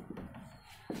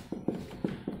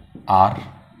আর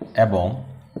এবং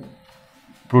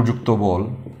প্রযুক্ত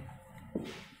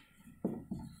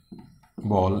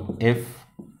বল এফ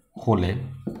হলে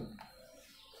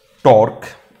টর্ক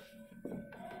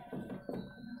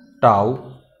টাউ,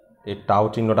 এই টাউ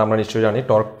চিহ্নটা আমরা নিশ্চয়ই জানি,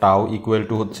 টর্ক টাউ ইকুয়াল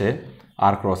টু হচ্ছে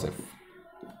আর cross F.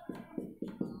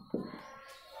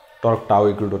 Torque tau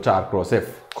equal to হচ্ছে আর ক্রস এফ।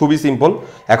 খুবই সিম্পল।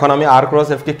 এখন আমি আর ক্রস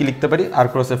এফকে কি লিখতে পারি, আর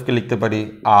ক্রস এফকে লিখতে পারি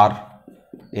আর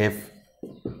এফ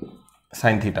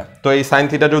সাইন থিটা। তো এই সাইন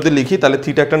থিটা যদি লিখি তাহলে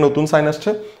থিটা একটা নতুন সাইন আসছে।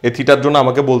 এই থিটার জন্য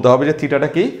আমাকে বলতে হবে যে থিটাটা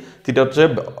কি, থিটা হচ্ছে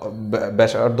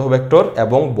ব্যাসার্ধ ভেক্টর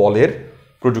এবং বলের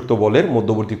প্রযুক্ত বলের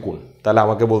মধ্যবর্তী কোণ। তাহলে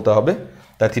আমাকে বলতে হবে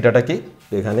তাই থিটাটা কি,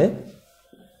 এখানে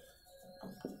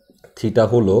থিটা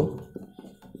হলো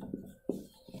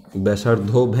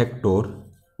ব্যাসার্ধ ভেক্টর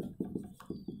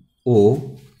ও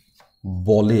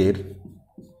বলের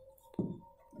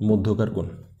মধ্যকার কোণ।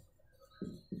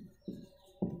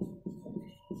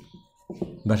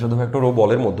 ব্যাসার্ধ ভেক্টর ও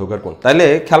বলের মধ্যকার কোণ। তাহলে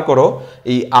খেয়াল করো,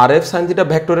 এই আর এফ সাইন থিটা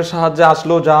ভেক্টরের সাহায্যে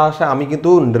আসলো যা আসে, আমি কিন্তু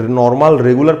নর্মাল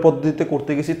রেগুলার পদ্ধতিতে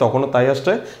করতে গেছি তখনও তাই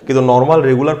আসছে, কিন্তু নর্মাল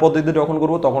রেগুলার পদ্ধতিতে যখন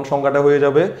করবো তখন সংখ্যাটা হয়ে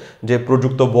যাবে যে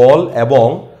প্রযুক্ত বল এবং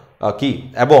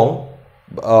এবং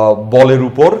বলের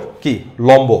উপর কি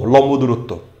লম্ব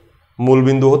দূরত্ব,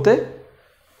 মূলবিন্দু হতে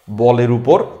বলের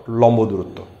উপর লম্ব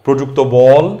দূরত্ব, প্রযুক্ত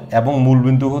বল এবং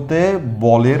মূলবিন্দু হতে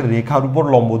বলের রেখার উপর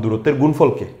লম্ব দূরত্বের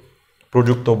গুণফলকে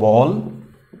প্রযুক্ত বল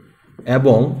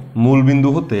এবং মূলবিন্দু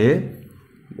হতে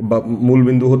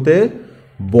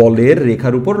বলের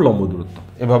রেখার উপর লম্ব দূরত্ব,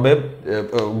 এভাবে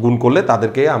গুণ করলে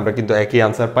তাদেরকে আমরা কিন্তু একই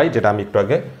আনসার পাই, যেটা আমি একটু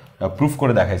আগে প্রুফ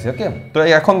করে দেখাইছি। ওকে, তো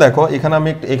এখন দেখো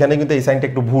এখানে কিন্তু এই সাইনটা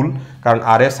একটু ভুল, কারণ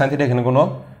আর এর সাইন থিটা এখানে কোনো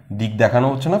দিক দেখানো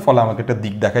হচ্ছে না, ফলে আমাকে একটা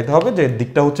দিক দেখাইতে হবে। যে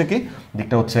দিকটা হচ্ছে কি,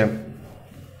 দিকটা হচ্ছে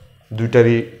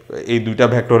এই দুইটা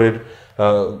ভেক্টরের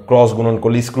ক্রস গুণন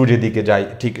করলে স্ক্রু যেদিকে যায়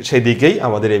ঠিক সেই দিকেই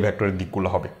আমাদের এই ভেক্টরের দিকগুলো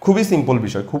হবে। খুবই সিম্পল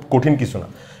বিষয়, খুব কঠিন কিছু না।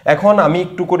 এখন আমি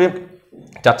একটু করে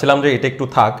চাচ্ছিলাম যে এটা একটু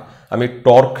থাক, আমি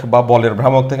টর্ক বা বলের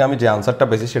ভ্রামক থেকে আমি যে আনসারটা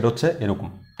পেয়েছি সেটা হচ্ছে এরকম,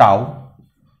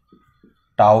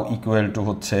 টাউ ইকুয়াল টু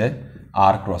হচ্ছে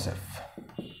আর ক্রস এফ।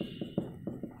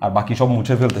 আর বাকি সব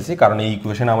মুছে ফেলতেছি কারণ এই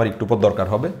ইকুয়েশন আমার একটু পর দরকার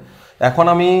হবে। এখন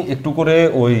আমি একটু করে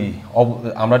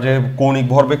আমরা যে কৌণিক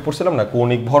ভরবেগ পড়ছিলাম না,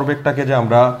 কৌণিক ভরবেগটাকে যে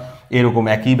আমরা এরকম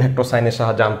একই ভেক্টর সাইনের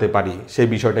সাহায্যে জানতে পারি সেই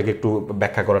বিষয়টাকে একটু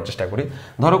ব্যাখ্যা করার চেষ্টা করি।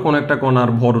 ধরো কোনো একটা কণার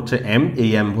ভর হচ্ছে এম, এই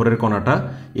এম ভরের কণাটা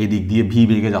এই দিক দিয়ে ভি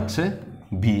বেগে যাচ্ছে,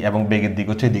 ভি এবং বেগের দিক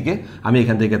হচ্ছে এদিকে, আমি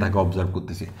এখান থেকে তাকে অবজার্ভ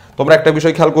করতেছি। তোমরা একটা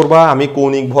বিষয় খেয়াল করবা, আমি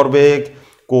কৌণিক ভরবেগ,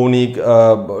 কৌণিক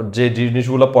যে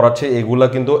জিনিসগুলো পড়াচ্ছে এগুলা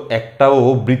কিন্তু একটাও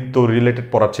বৃত্ত রিলেটেড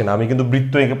পড়াচ্ছে না, আমি কিন্তু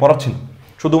বৃত্ত এঁকে পড়াচ্ছি না,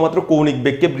 শুধুমাত্র কৌণিক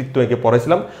বেগকে বৃত্ত এঁকে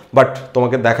পড়াইছিলাম। বাট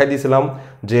তোমাকে দেখাই দিয়েছিলাম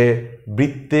যে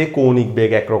বৃত্তে কৌণিক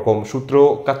বেগ একরকম সূত্র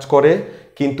কাজ করে,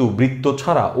 কিন্তু বৃত্ত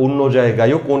ছাড়া অন্য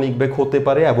জায়গায়ও কৌণিক বেগ হতে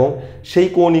পারে এবং সেই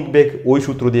কৌণিক বেগ ওই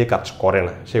সূত্র দিয়ে কাজ করে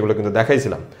না, সেগুলো কিন্তু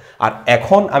দেখাইছিলাম। আর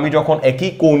এখন আমি যখন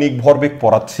একই কৌণিক ভরবেগ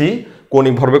পড়াচ্ছি,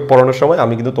 কৌণিক ভরবেগ পড়ানোর সময়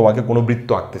আমি কিন্তু তোমাকে কোনো বৃত্ত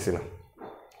আঁকতেছি না,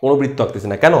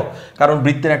 কেন? কারণ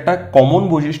বৃত্তের একটা কমন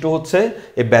বৈশিষ্ট্য হচ্ছে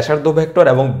এই ব্যাসার্ধ ভেক্টর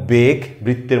এবং বেগ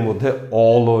বৃত্তের মধ্যে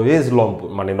অলওয়েজ লম্ব,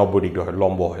 মানে 90 ডিগ্রি হয়,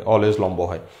 লম্ব হয়, অলওয়েজ লম্ব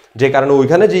হয়। যে কারণে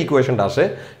ওইখানে যে ইকুয়েশনটা আসে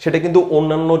সেটা কিন্তু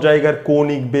অন্যান্য জায়গার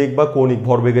কৌণিক বেগ বা কৌণিক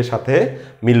ভরবেগের সাথে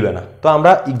মিলবে না। তো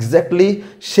আমরা এক্স্যাক্টলি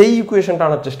সেই ইকুয়েশনটা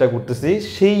আনার চেষ্টা করতেছি,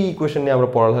 সেই ইকুয়েশন নিয়ে আমরা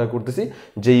পড়ালেখা করতেছি,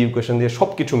 যে ইকুয়েশন দিয়ে সব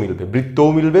কিছু মিলবে, বৃত্তও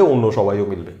মিলবে, অন্য সবাইও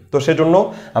মিলবে। তো সেজন্য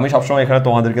আমি সবসময় এখানে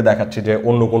তোমাদেরকে দেখাচ্ছি যে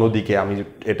অন্য কোনো দিকে আমি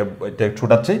এটা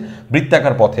ছোটাচ্ছি,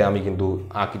 বৃত্তাকার পথে আমি কিন্তু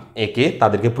একে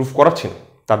তাদেরকে প্রুফ করাচ্ছি না,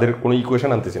 তাদের কোনো ইকুয়েশন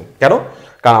আনতেছি না। কেন?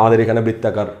 কারণ আমাদের এখানে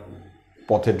বৃত্তাকার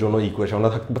পথের জন্য ইকুয়েশন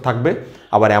থাকবে,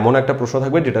 আবার এমন একটা প্রশ্ন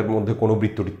থাকবে যেটার মধ্যে কোনো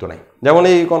বৃত্তরিত্ত নাই। যেমন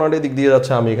এই কর্নারের দিক দিয়ে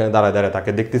যাচ্ছে, আমি এখানে দাঁড়ায় দাঁড়ায়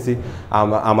তাকে দেখতেছি,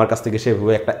 আমার কাছ থেকে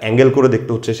সেভাবে একটা অ্যাঙ্গেল করে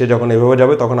দেখতে হচ্ছে, সে যখন এভাবে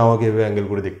যাবে তখন আমাকে এভাবে অ্যাঙ্গেল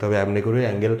করে দেখতে হবে, এমনি করে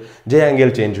অ্যাঙ্গেল, যে অ্যাঙ্গেল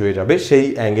চেঞ্জ হয়ে যাবে সেই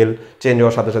অ্যাঙ্গেল চেঞ্জ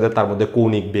হওয়ার সাথে সাথে তার মধ্যে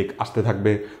কৌণিক বেগ আসতে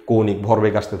থাকবে, কৌণিক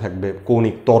ভরবেগ আসতে থাকবে,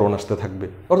 কৌণিক ত্বরণ আসতে থাকবে,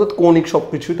 অর্থাৎ কৌণিক সব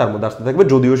কিছুই তার মধ্যে আসতে থাকবে,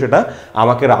 যদিও সেটা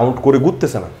আমাকে রাউন্ড করে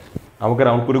ঘুরতেছে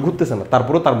না,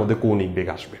 তারপরেও তার মধ্যে কৌণিক বেগ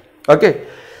আসবে। ওকে,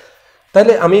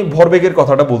 তাহলে আমি ভরবেগের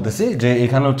কথাটা বলতেছি যে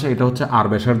এখানে হচ্ছে এটা হচ্ছে আর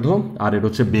ব্যাসার্ধ, আর এটা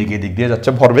হচ্ছে বেগের দিক দিয়ে যাচ্ছে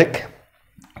ভরবেগ।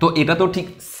 তো এটা তো ঠিক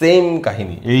সেম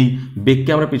কাহিনী, এই বেগকে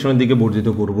আমরা পিছনের দিকে বর্ধিত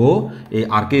করব, এই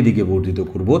আরকে দিকে বর্ধিত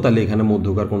করব, তাহলে এখানে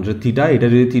মধ্যকার কোণ হচ্ছে থিটা, এটা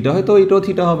যদি থিটা হয় তো এটাও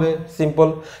থিটা হবে, সিম্পল।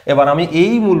 এবার আমি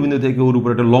এই মূলবিন্দু থেকে ওর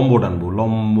উপরে একটা লম্ব টানবো,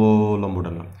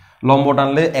 লম্ব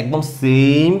টানলে একদম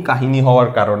সেম কাহিনী হওয়ার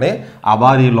কারণে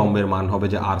আবার এই লম্বের মান হবে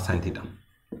যে আর সাইন থিটা,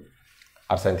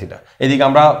 এদিকে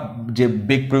আমরা যে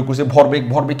বেগ প্রয়োগ করছি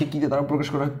ভরবেগকে কি দ্বারা প্রকাশ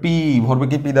করা হয়, পি,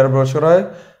 ভরবেগকে পি দ্বারা প্রকাশ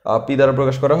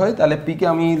করা হয়, তাহলে পি কে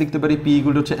আমি লিখতে পারি পি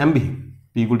ইকুয়াল টু হচ্ছে এমভি,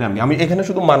 আমি এখানে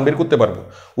শুধু মান বের করতে পারবো,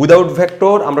 উইদাউট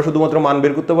ভেক্টর আমরা শুধুমাত্র মান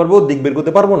বের করতে পারবো, দিক বের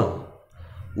করতে পারবো না।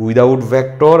 উইদাউট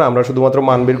ভেক্টর আমরা শুধুমাত্র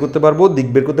মান বের করতে পারবো, দিক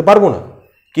বের করতে পারবো না,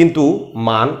 কিন্তু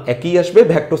মান একই আসবে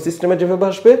ভেক্টর সিস্টেমে যেভাবে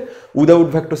আসবে, উইদাউট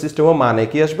ভেক্টর সিস্টেমও মান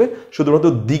একই আসবে, শুধুমাত্র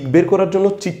দিক বের করার জন্য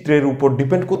চিত্রের উপর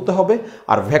ডিপেন্ড করতে হবে,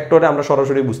 আর ভেক্টরে আমরা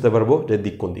সরাসরি বুঝতে পারবো যে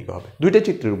দিক কোন দিকে হবে, দুইটাই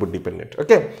চিত্রের উপর ডিপেন্ডেন্ট।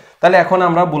 ওকে, তাহলে এখন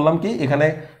আমরা বললাম কি এখানে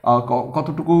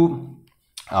কতটুকু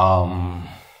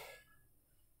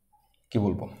কি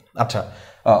বলবো, আচ্ছা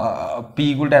পি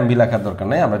ইকুয়াল টু এমভি লেখার দরকার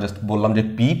নেই, আমরা জাস্ট বললাম যে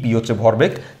পি হচ্ছে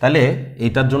ভরবেগ, তাহলে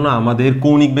এটার জন্য আমাদের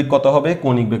কৌণিক বেগ কত হবে,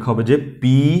 কৌণিক বেগ হবে যে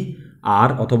পি আর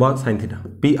অথবা sine theta,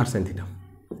 P R sine theta,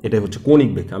 এটাই হচ্ছে কৌণিক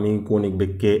বেগ, আমি কৌণিক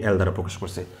বেগকে এল দ্বারা প্রকাশ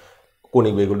করছি,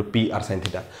 কৌণিক বেগ হলো পি আর সাইন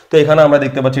থিটা। তো এখানে আমরা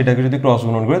দেখতে পাচ্ছি এটাকে যদি ক্রস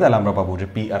গুণন করি তাহলে আমরা পাবো যে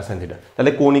পি আর সাইন থিটা।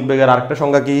 তাহলে কৌণিক বেগের আরেকটা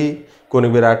সংজ্ঞা কি,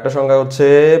 কৌণিক বেগের আরেকটা সংজ্ঞা হচ্ছে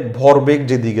ভরবেগ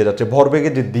যে দিকে যাচ্ছে,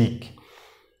 ভরবেগের যে দিক,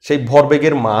 সেই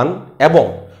ভরবেগের মান এবং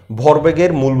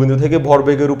ভরবেগের মূলবিন্দু থেকে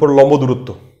ভরবেগের উপর লম্ব দূরত্ব,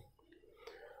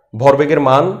 ভরবেগের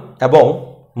মান এবং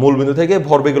মূলবিন্দু থেকে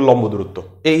ভরবেগের লম্ব দূরত্ব,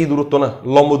 এই দূরত্ব না,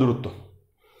 লম্ব দূরত্ব,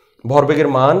 ভরবেগের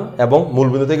মান এবং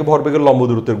মূলবিন্দু থেকে ভরবেগের লম্ব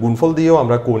দূরত্বের গুণফল দিয়েও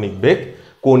আমরা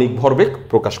কৌণিক ভরবেগ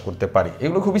প্রকাশ করতে পারি।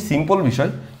 এগুলো খুবই সিম্পল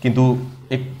বিষয়, কিন্তু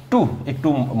একটু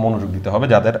মনোযোগ দিতে হবে,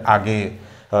 যাদের আগে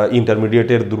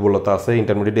ইন্টারমিডিয়েটের দুর্বলতা আছে,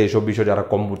 ইন্টারমিডিয়েটে এইসব বিষয় যারা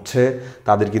কম বুঝছে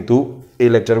তাদের কিন্তু এই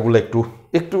লেকচারগুলো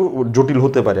একটু জটিল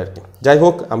হতে পারে আর কি। যাই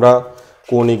হোক, আমরা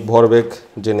কৌণিক ভরবেগ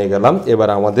জেনে গেলাম, এবার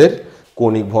আমাদের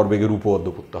কৌণিক ভরবেগের উপপাদ্য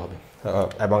করতে হবে,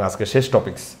 এবং আজকে শেষ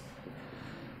টপিকস।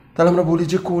 তাহলে আমরা বলি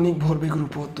যে কৌণিক ভরবেগের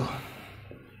উপপাদ্য,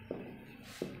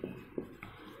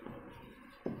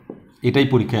 এটাই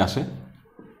পরীক্ষায় আসে,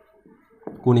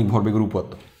 কৌণিক ভরবেগের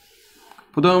উপপাদ্য।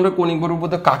 প্রথমে আমরা কৌণিক ভরবেগের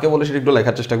উপপাদ্য কাকে বলে সেটা একটু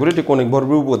লেখার চেষ্টা করি, যে কৌণিক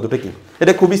ভরবেগের উপপাদ্যটা কি।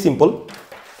 এটা খুবই সিম্পল,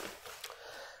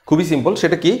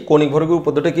 সেটা কি, কৌণিক ভরবেগের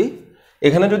উপপাদ্যটা কি,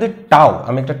 এখানে যদি টাও,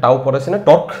 আমি একটা টাও পড়াইছি না,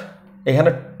 টর্ক, এখানে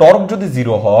টর্ক যদি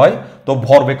 0 হয় তো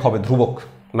ভরবেগ হবে ধ্রুবক,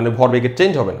 মানে ভরবেগের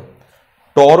চেঞ্জ হবে না।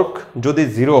 টর্ক যদি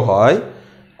 0 হয়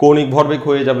কৌণিক ভরবেগ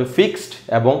হয়ে যাবে ফিক্সড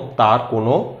এবং তার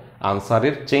কোনো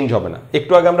আনসারের চেঞ্জ হবে না।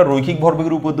 একটু আগে আমরা রৈখিক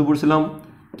ভরবেগের উপপাদ্য পড়ছিলাম,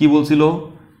 কি বলছিল,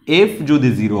 এফ যদি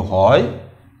 0 হয়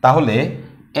তাহলে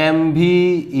এমভি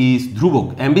ইজ ধ্রুবক,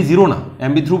 এমভি 0 না,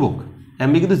 এমভি ধ্রুবক,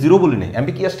 এমভি কিন্তু 0 বলি নাই,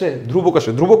 এমভি কি আসছে, ধ্রুবক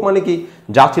আসে। ধ্রুবক মানে কি,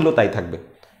 যা ছিল তাই থাকবে,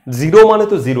 0 মানে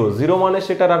তো 0 মানে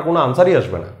সেটার আর কোনো আনসারই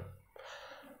আসবে না।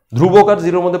 ধ্রুবক আর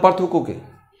 0-র মধ্যে পার্থক্য কি,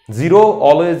 0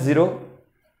 অলওয়েজ 0,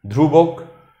 ধ্রুবক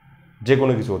যে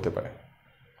কোনো কিছু হতে পারে,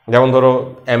 যেমন ধরো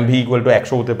এমভি ইকুয়াল টু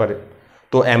 100 হতে পারে,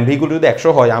 তো এমভি ইকুয়াল টু যদি 100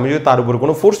 হয়, আমি যদি তার উপর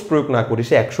কোনো ফোর্স প্রয়োগ না করি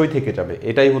সে 100ই থেকে যাবে,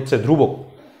 এটাই হচ্ছে ধ্রুবক।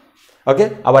 ওকে,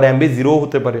 আবার এমভি 0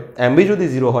 হতে পারে, এমভি যদি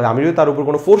 0 হয়, আমি যদি তার উপর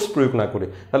কোনো ফোর্স প্রয়োগ না করি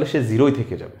তাহলে সে 0ই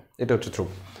থেকে যাবে, এটা হচ্ছে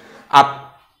ধ্রুবক। আর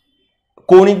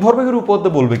কৌণিক ভরবেগের উপপাদ্য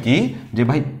বলবে কি, যে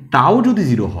ভাই টাও যদি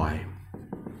 0 হয়,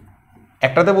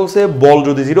 একটাতে বলছে বল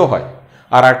যদি 0 হয়,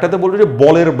 আর একটাতে বলবে যে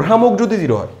বলের ভ্রামক যদি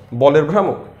 0 হয়,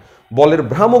 বলের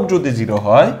ভ্রামক যদি 0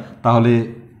 হয় তাহলে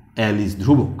এল ইজ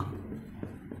ধ্রুবক।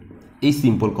 এই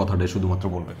সিম্পল কথাটাই শুধুমাত্র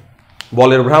বলবে,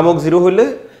 বলের ভ্রামক 0 হলে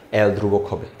এল ধ্রুবক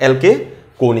হবে, এল কে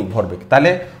কৌণিক ভরবেগ।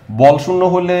 তাহলে বল শূন্য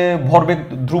হলে ভরবেগ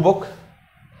ধ্রুবক,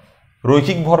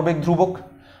 রৈখিক ভরবেগ ধ্রুবক,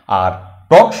 আর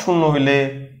টর্ক শূন্য হলে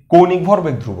কৌণিক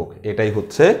ভরবেগ ধ্রুবক, এটাই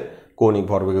হচ্ছে কৌণিক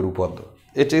ভরবেগের উপপাদ্য।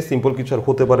 এর চেয়ে সিম্পল কিছু আর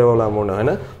হতে পারে বলে আমার মনে হয়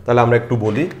না। তাহলে আমরা একটু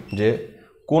বলি যে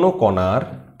কোনো কণার,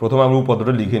 প্রথমে আমরা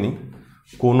উপপাদ্যটা লিখে নিই,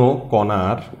 কোনো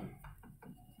কণার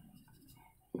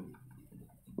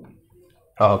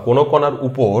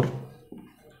উপর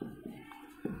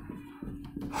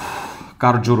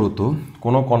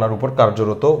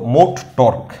কার্যরত মোট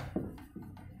টর্ক,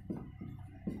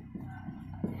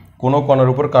 কোনো কণার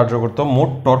উপর কার্য করতে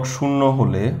মোট টর্ক শূন্য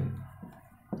হলে,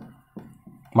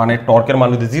 মানে টর্কের মান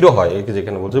যদি 0 হয়,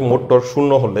 যেখানে বলছে মোট টর্ক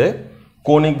শূন্য হলে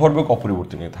কৌণিক ভরবেগ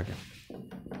অপরিবর্তনীয় থাকে।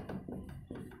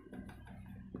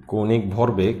 কৌণিক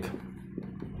ভরবেগ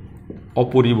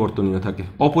অপরিবর্তনীয় থাকে।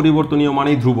 অপরিবর্তনীয়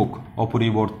মানেই ধ্রুবক,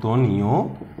 অপরিবর্তনীয়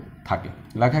থাকে।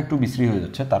 লেখা একটু বিশ্রী হয়ে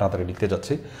যাচ্ছে, তাড়াতাড়ি লিখতে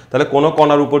যাচ্ছে। তাহলে কোনো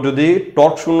কণার উপর যদি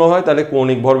টর্ক শূন্য হয় তাহলে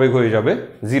কৌণিক ভরবেগ হয়ে যাবে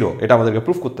 0। এটা আমাদেরকে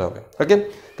প্রুফ করতে হবে। ওকে,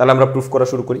 তাহলে আমরা প্রুফ করা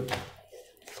শুরু করি।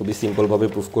 খুবই সিম্পলভাবে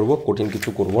প্রুফ করব, কঠিন কিছু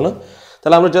করব না।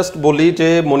 তাহলে আমরা জাস্ট বলি যে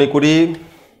মনে করি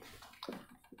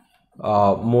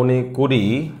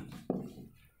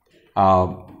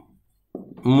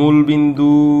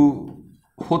মূলবিন্দু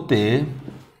হতে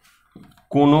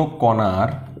কোনো কণার,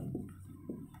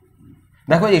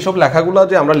 দেখো এইসব লেখাগুলো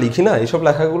যে আমরা লিখি না, এইসব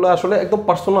লেখাগুলো আসলে একদম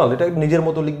পার্সোনাল। এটা নিজের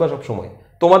মতো লিখবা সবসময়,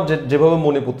 তোমার যেভাবে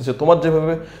মনে পড়তেছে, তোমার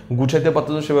যেভাবে গুছাইতে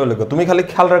পারতেছো সেভাবে লিখবা। তুমি খালি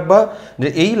খেয়াল রাখবা যে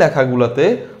এই লেখাগুলোতে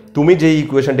তুমি যে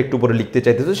ইকুয়েশনটা একটু পরে লিখতে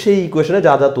চাইতেছো সেই ইকুয়েশনে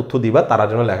যা যা তথ্য দিবা তারা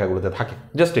যেন লেখাগুলোতে থাকে,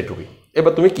 জাস্ট এটুকুই।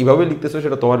 এবার তুমি কিভাবে লিখতেছো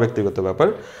সেটা তোমার ব্যক্তিগত ব্যাপার।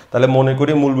 তাহলে মনে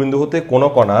করি মূলবিন্দু হতে কোনো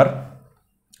কণার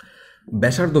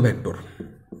ব্যাসার্ধ ভেক্টর,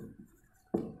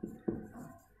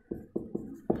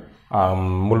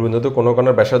 মূলবিন্দুতে কোনো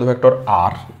কণার ব্যাসার্ধ ভেক্টর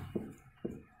r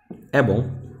এবং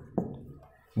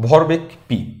ভরবেগ p,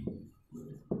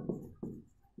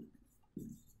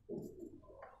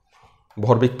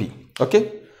 ভরবেগ p। ওকে,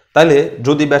 তাহলে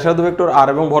যদি ব্যাসার্ধ ভেক্টর r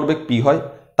এবং ভরবেগ p হয়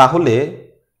তাহলে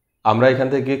আমরা এখান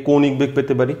থেকে কৌণিক বেগ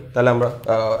পেতে পারি। তাহলে আমরা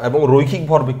এবং রৈখিক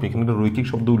ভরবেগ p, এখানে রৈখিক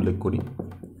শব্দ উল্লেখ করি,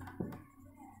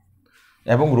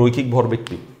 এবং রৈখিক ভরবেগ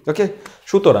p। ওকে,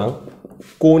 সুতরাং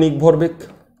কৌণিক ভরবেগ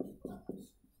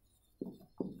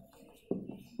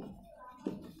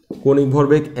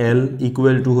L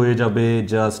ইকুয়াল টু হয়ে যাবে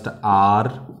জাস্ট r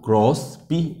ক্রস p।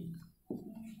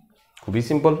 খুবই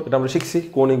সিম্পল, এটা আমরা শিখছি।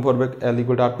 কৌণিক ভরবেগ L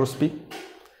equal to r cross p।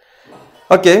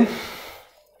 ওকে,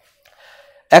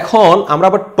 এখন আমরা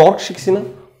আবার টর্ক শিখছি না,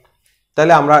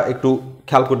 তাহলে আমরা একটু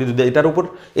খেয়াল করি। যদি এটার উপর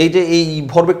এই যে এই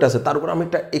ভরবেগটা আছে তার উপর আমি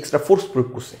একটা এক্সট্রা ফোর্স প্রয়োগ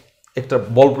করছি, একটা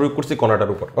বল প্রয়োগ করছি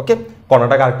কণাটার উপর। ওকে,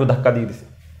 কণাটাকে আরেকটু ধাক্কা দিয়ে দিছি,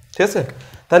 ঠিক আছে।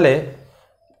 তাহলে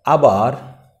আবার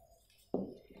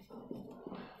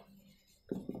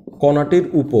কণাটির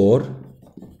উপর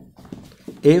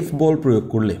F বল প্রয়োগ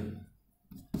করলে,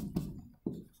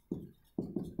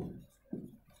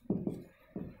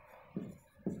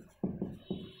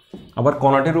 আবার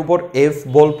কণাটির উপর F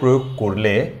বল প্রয়োগ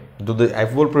করলে, যদি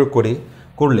F বল প্রয়োগ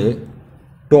করলে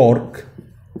টর্ক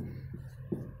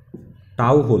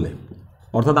টাউ হলে,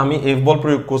 অর্থাৎ আমি F বল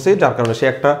প্রয়োগ করছি যার কারণে সে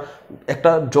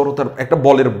একটা জড়তার, একটা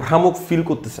বলের ভ্রামক ফিল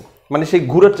করতেছে, মানে সে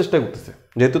ঘুরার চেষ্টা করতেছে।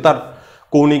 যেহেতু তার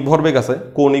কৌণিক ভরবেগ আছে,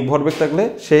 কৌণিক ভরবেগ থাকলে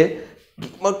সে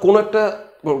কোনো একটা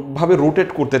ভাবে রোটেট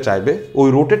করতে চাইবে, ওই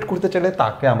রোটেট করতে চাইলে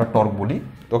তাকে আমরা টর্ক বলি।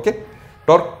 ওকে,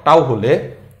 টর্ক টাউ হলে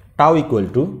টাউ ইকুয়াল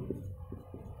টু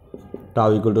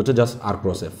হচ্ছে জাস্ট r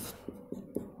ক্রস f।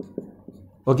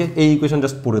 ওকে, এই ইকুয়েশন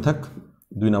জাস্ট পড়ে থাক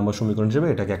 2 নম্বর সমীকরণ হিসেবে,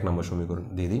 এটাকে 1 নম্বর সমীকরণ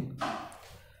দিয়ে দিই।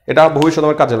 এটা ভবিষ্যতে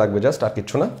আমার কাজে লাগবে, জাস্ট আর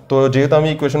কিছু না। তো যেহেতু আমি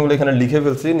ইকুয়েশনগুলো এখানে লিখে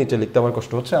ফেলছি, নিচে লিখতে আমার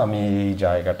কষ্ট হচ্ছে, আমি এই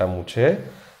জায়গাটা মুছে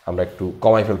আমরা একটু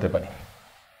কমাই ফেলতে পারি।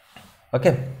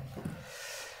 ওকে,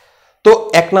 তো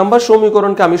 1 নম্বর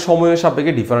সমীকরণকে আমি সময়ের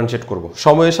সাপেক্ষে ডিফারেন্সিয়েট করব।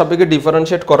 সময়ের সাপেক্ষে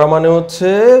ডিফারেন্সিয়েট করা মানে হচ্ছে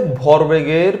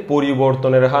ভরবেগের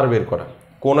পরিবর্তনের হার বের করা।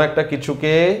 কোনো একটা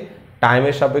কিছুকে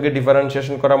টাইমের সাপেক্ষে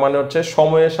ডিফারেন্সিয়েশন করা মানে হচ্ছে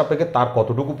সময়ের সাপেক্ষে তার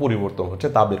কতটুকু পরিবর্তন হচ্ছে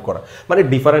তা বের করা। মানে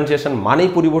ডিফারেন্সিয়েশন মানেই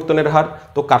পরিবর্তনের হার।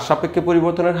 তো কার সাপেক্ষে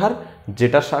পরিবর্তনের হার?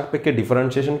 যেটার সাপেক্ষে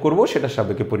ডিফারেন্সিয়েশন করব সেটার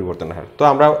সাপেক্ষে পরিবর্তনের হার। তো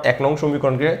আমরা 1 নং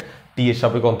সমীকরণকে টি এর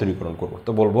সাপেক্ষে অন্তরীকরণ করব।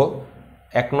 তো বলবো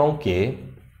 1 নংকে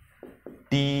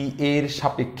টি এর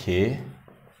সাপেক্ষে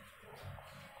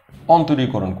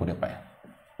অন্তরীকরণ করে পাই।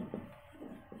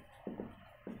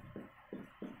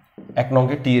 1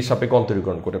 নংকে টি এর সাপেক্ষে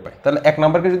অন্তরীকরণ করে পাই। তাহলে 1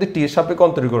 নাম্বারকে যদি টি এর সাপেক্ষে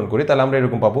অন্তরীকরণ করি তাহলে আমরা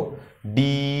এরকম পাবো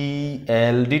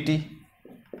dl dt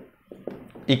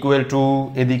ইকুয়াল টু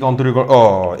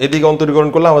এদিকে অন্তরীকরণ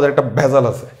করলে আমাদের একটা ভেজাল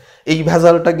আছে। এই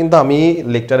ভেজালটা কিন্তু আমি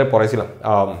লেকচারে পড়াইছিলাম,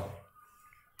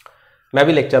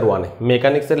 মেবি লেকচার 1-এ,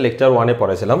 মেকানিক্সের লেকচার 1-এ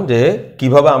পড়াইছিলাম যে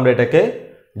কিভাবে আমরা এটাকে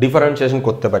ডিফারেন্সিয়েশন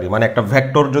করতে পারি। মানে একটা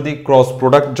ভেক্টর যদি ক্রস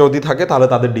প্রোডাক্ট যদি থাকে তাহলে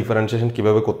তাদের ডিফারেন্সিয়েশন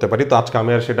কিভাবে করতে পারি। তো আজকে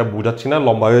আমি আর সেটা বুঝাচ্ছি না,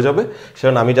 লম্বা হয়ে যাবে,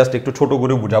 সেজন্য আমি জাস্ট একটু ছোট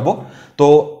করে বুঝাবো। তো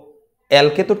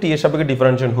এলকে তো টি এর সাপেক্ষে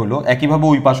ডিফারেন্সিয়েশন হলো, একইভাবে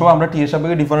ওই পাশেও আমরা টি এর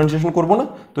সাপেক্ষে ডিফারেন্সিয়েশন করবো না।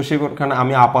 তো সেখানে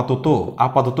আমি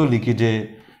আপাতত লিখি যে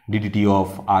DDT of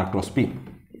R cross P,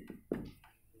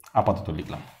 আপাতত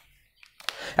লিখলাম।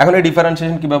 এখন এই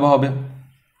ডিফারেন্সিয়েশন কিভাবে হবে?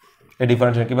 এই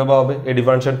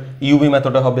ডিফারেন্সিয়েশন ইউবি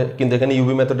মেথডে হবে, কিন্তু এখানে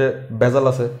ইউবি মেথডে ভেজাল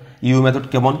আছে। ইউবি মেথড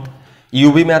কেমন?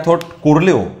 ইউবি মেথড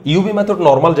করলেও ইউবি মেথড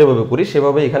নর্মাল যেভাবে করি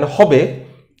সেভাবে এখানে হবে,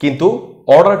 কিন্তু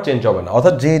অর্ডার চেঞ্জ হবে না,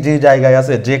 অর্থাৎ যে যে জায়গায়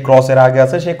আছে, যে ক্রসের আগে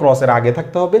আছে সে ক্রসের আগে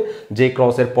থাকতে হবে, যে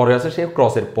ক্রসের পরে আছে সে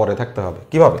ক্রসের পরে থাকতে হবে।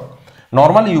 কিভাবে?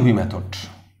 Normal UV method,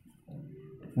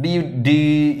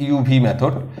 ডিইউভি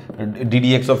method,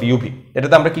 ddx of UV,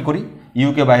 এটাতে আমরা কি করি,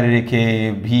 ইউকে বাইরে রেখে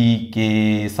V K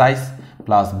size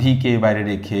plus V K বাইরে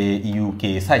রেখে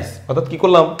ইউকে সাইজ, অর্থাৎ কি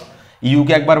করলাম,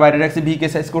 ইউকে একবার বাইরে রাখছি, ভি কে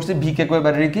সাইজ করছি, ভি কে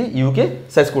বাইরে রেখে ইউকে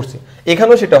সাইজ করছি।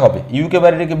 এখানেও সেটা হবে, ইউকে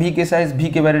বাইরে রেখে V K size, V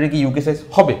K বাইরে রেখে ইউকে সাইজ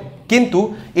হবে। কিন্তু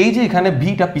এই যে এখানে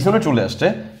ভিটা পিছনে চলে আসছে,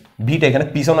 ভিটা এখানে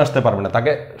পিছনে আসতে পারবে না,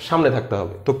 তাকে সামনে থাকতে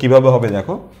হবে। তো কিভাবে হবে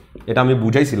দেখো, এটা আমি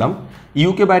বুঝাইছিলাম।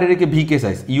 ইউকে বাইরে রেখে ভি কে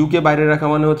সাইজ, ইউকে বাইরে রাখা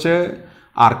মানে হচ্ছে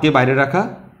আর কে বাইরে রাখা,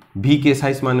 ভি কে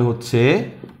সাইজ মানে হচ্ছে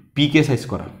পি কে সাইজ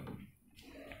করা।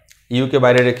 ইউকে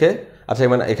বাইরে রেখে, আচ্ছা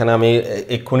মানে এখানে আমি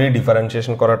এক্ষুনি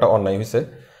ডিফারেন্সিয়েশন করাটা অন্যায় হয়েছে,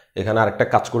 এখানে আরেকটা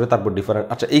কাজ করে তারপর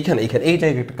আচ্ছা এইখানে এই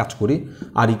জায়গায় একটা কাজ করি,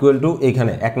 আর ইকুয়াল টু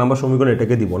এইখানে 1 নম্বর সমীকরণ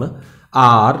এটাকে দিব না,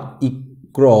 আর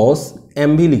ক্রস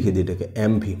এমভি লিখে দিই, এটাকে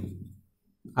এমভি,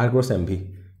 আর ক্রস এমভি।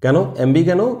 কেন এমভি?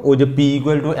 কেন? ওই যে পি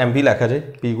ইকুয়াল টু এমভি লেখা যায়,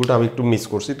 পি ইকুয়ালটা আমি একটু মিস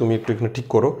করছি, তুমি একটু এখানে ঠিক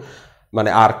করো, মানে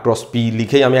আর ক্রস পি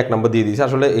লিখেই আমি 1 নম্বর দিয়ে দিয়েছি।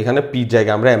 আসলে এখানে পি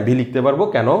জায়গায় আমরা এমভি লিখতে পারবো,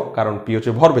 কেন? কারণ পি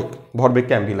হচ্ছে ভরবেগ,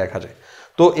 ভরবেগকে এমভি লেখা যায়।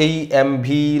 তো এই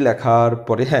এমভি লেখার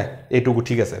পরে হ্যাঁ এইটুকু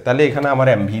ঠিক আছে, তাহলে এখানে আমার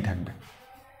এমভি থাকবে,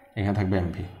 এখানে থাকবে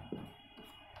এমভি,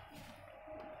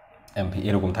 এমভি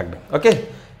এরকম থাকবে। ওকে,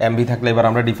 এমভি থাকলে এবার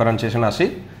আমরা ডিফারেন্সিয়েশন আসি।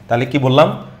 তাহলে কি বললাম,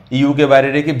 ইউকে বাইরে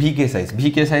রেখে V K size, V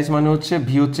K size মানে হচ্ছে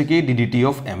ভি হচ্ছে কি ডিডিটি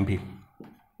অফ এমভি,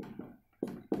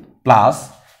 প্লাস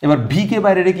এবার ভি কে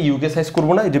বাইরে রেখে ইউকে সাইজ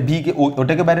করবো না, এই যে ভি কে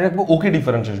ওটাকে বাইরে রাখবো, ওকে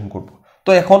ডিফারেন্সিয়েশন করবো। তো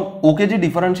এখন ওকে যে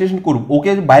ডিফারেন্সিয়েশন করবো,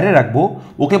 ওকে বাইরে রাখবো,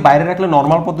 ওকে বাইরে রাখলে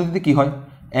নর্মাল পদ্ধতিতে কি হয়,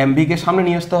 এমবিকে সামনে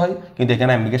নিয়ে আসতে হয়, কিন্তু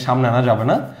এখানে এমবিকে সামনে আনা যাবে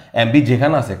না, এমবি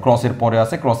যেখানে আছে ক্রসের পরে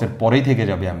আছে, ক্রসের পরেই থেকে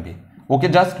যাবে এমবি, ওকে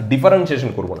জাস্ট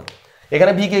ডিফারেন্সিয়েশন করবো না।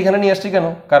 এখানে ভিকে এখানে নিয়ে আসছি কেন?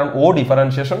 কারণ ও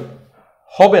ডিফারেন্সিয়েশন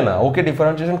হবে না, ওকে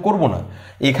ডিফারেন্সিয়েশন করবো না।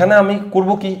 এখানে আমি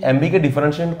করবো কি, এমবিকে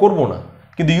ডিফারেন্সিয়েশন করবো না,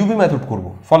 কিন্তু ইউভি মেথড করবো,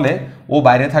 ফলে ও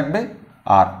বাইরে থাকবে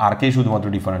আর আর কে শুধুমাত্র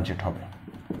ডিফারেন্সিয়েট হবে।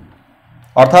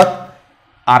 অর্থাৎ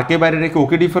আর কে বাইরে রেখে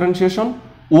ওকে ডিফারেন্সিয়েশন,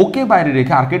 ওকে বাইরে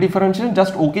রেখে আর কে ডিফারেন্সিয়েশন,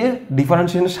 জাস্ট ওকে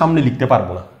ডিফারেন্সিয়েশনের সামনে লিখতে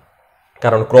পারবো না,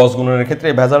 কারণ ক্রস গুণনের ক্ষেত্রে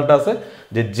এই ভেজালটা আছে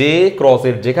যে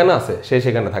ক্রসের যেখানে আছে সে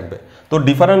সেখানে থাকবে। তো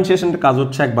ডিফারেন্সিয়েশনের কাজ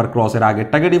হচ্ছে একবার ক্রসের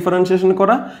আগেরটাকে ডিফারেন্সিয়েশন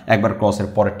করা, একবার ক্রসের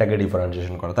পরেরটাকে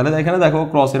ডিফারেন্সিয়েশন করা। তাহলে এখানে দেখো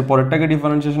ক্রসের পরেরটাকে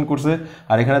ডিফারেন্সিয়েশন করছে,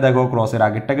 আর এখানে দেখো ক্রসের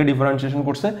আগেরটাকে ডিফারেন্সিয়েশন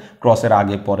করছে, ক্রসের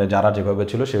আগে পরে যারা যেভাবে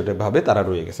ছিল সেভাবে তারা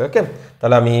রয়ে গেছে। ওকে,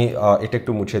 তাহলে আমি এটা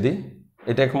একটু মুছে দিই,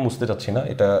 এটা এখন মুছতে চাচ্ছি না,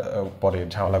 এটা পরে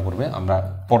ঝামেলা করবে, আমরা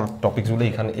পরের টপিকসগুলো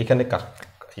এখানে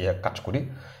কাজ করি,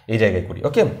 এই জায়গায় করি।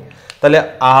 ওকে, তাহলে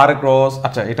আর ক্রস,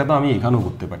 আচ্ছা এটা তো আমি এখানেও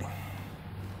করতে পারি,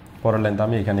 পরের লাইনটা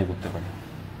আমি এখানেই করতে পারি।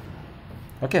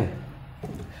 ওকে,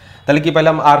 তাহলে কি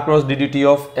পাইলাম, আর ক্রস ডিডিটি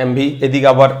অফ এমভি, এদিকে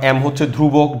আবার এম হচ্ছে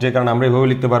ধ্রুবক, যে কারণে আমরা এভাবে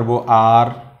লিখতে পারবো আর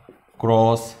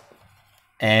cross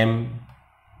M,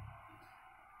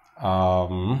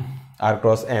 R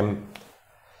cross M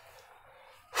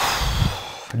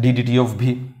DDT of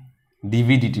V,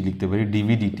 ডিভিডিটি লিখতে পারি,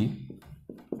 ডিভিডিটি,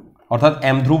 অর্থাৎ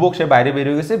এম ধ্রুবক সে বাইরে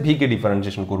বেরিয়ে গেছে, ভি কে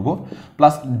ডিফারেন্সিয়েশন করব,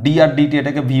 প্লাস ডি আর ডিটি,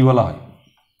 এটাকে ভি বলা হয়,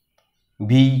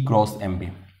 V cross M V,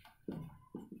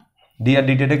 D আর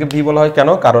ডিটি এটাকে ভি বলা হয় কেন?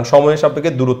 কারণ সময়ের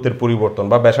সাপেক্ষে দূরত্বের পরিবর্তন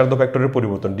বা ব্যাসার্ধ ভেক্টরের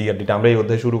পরিবর্তন, ডি আর ডিটি আমরা এই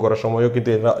অধ্যায় শুরু করার সময়ও কিন্তু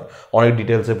এরা অনেক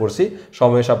ডিটেলসে পড়ছি,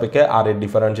 সময়ের সাপেক্ষে আর এর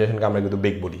ডিফারেন্সিয়েশনকে আমরা কিন্তু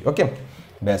বেগ বলি। ওকে,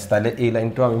 ব্যাস, তাহলে এই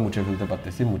লাইনটাও আমি মুছে ফেলতে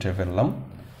পারতেছি, মুছে ফেললাম।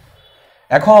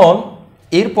 এখন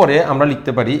এরপরে আমরা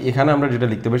লিখতে পারি, এখানে আমরা যেটা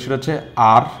লিখতে পারি সেটা হচ্ছে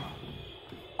আর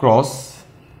ক্রস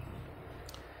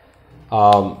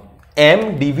এম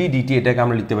ডিভি ডিটি, এটাকে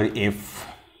আমরা লিখতে পারি এফ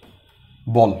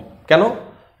বল। কেন?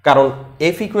 কারণ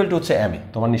এফ ইকুয়াল টু হচ্ছে এম এ,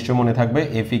 তোমার নিশ্চয় মনে থাকবে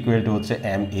এফ ইকুয়াল টু হচ্ছে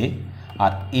এম এ,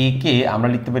 আর এ কে আমরা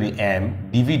লিখতে পারি এম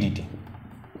ডিভি ডিটি।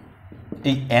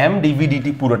 এই এম ডিভি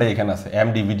ডিটি পুরোটা এখানে আছে, এম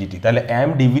ডিভি ডিটি, তাহলে এম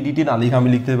ডিভি ডিটি না লিখে আমি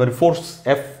লিখতে পারি ফোর্স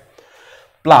এফ,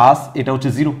 প্লাস এটা হচ্ছে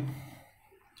জিরো।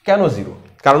 কেন জিরো?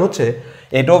 কারণ হচ্ছে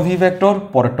এটাও ভি ভেক্টর,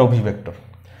 পরেরটাও ভি ভেক্টর,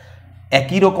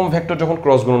 একই রকম ভেক্টর যখন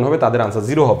ক্রস গুণন হবে তাদের আনসার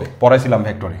জিরো হবে। পড়াইছিলাম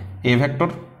ভেক্টরে, এ vector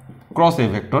cross A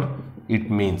vector it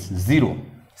means zero,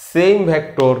 same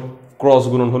vector cross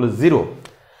গুণন হলো জিরো,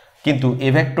 কিন্তু এ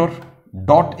vector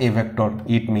dot A vector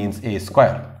it means a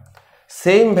square.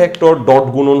 Same vector dot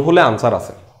গুণন হলে আনসার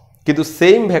আছে, কিন্তু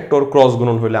সেম ভেক্টর ক্রস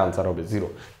গুণন হলে আনসার হবে জিরো।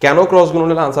 কেন ক্রস গুণন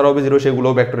হলে আনসার হবে জিরো সেগুলো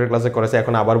ভেক্টরের ক্লাসে করেছে,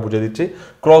 এখন আবার বুঝে দিচ্ছি।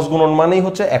 ক্রস গুণন মানেই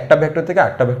হচ্ছে একটা ভেক্টর থেকে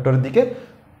আরেকটা ভেক্টরের দিকে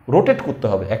রোটেট করতে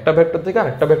হবে, একটা ভেক্টর থেকে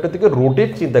আরেকটা ভেক্টর থেকে রোটেট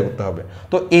চিন্তা করতে হবে।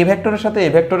 তো এ ভেক্টরের সাথে এ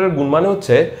ভেক্টরের গুণ মানে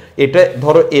হচ্ছে এটা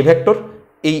ধরো এ ভেক্টর,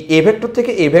 এই এ ভেক্টর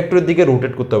থেকে এ ভেক্টরের দিকে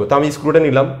রোটেট করতে হবে। তো আমি স্ক্রুটা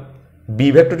নিলাম, বি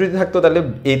ভেক্টর যদি থাকতো তাহলে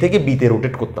এ থেকে বিতে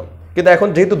রোটেট করতাম, কিন্তু এখন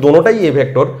যেহেতু দোনোটাই এ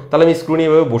ভেক্টর, তাহলে আমি স্ক্রু নিয়ে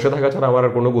এভাবে বসে থাকা ছাড়া আমার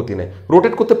আর কোনো গতি নেই,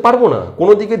 রোটেট করতে পারবো না,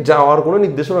 কোনো দিকে যাওয়ার কোনো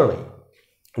নির্দেশনা নেই,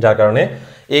 যার কারণে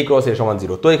এ ক্রস এ সমান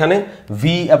 0। তো এখানে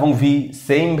ভি এবং ভি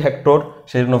সেম ভেক্টর,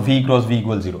 সেই জন্য ভি ক্রস ভি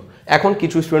ইকুয়াল 0। এখন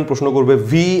কিছু স্টুডেন্ট প্রশ্ন করবে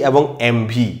ভি এবং এম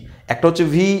ভি, একটা হচ্ছে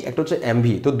ভি একটা হচ্ছে এম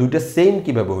ভি, তো দুইটা সেম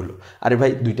কিভাবে হলো? আরে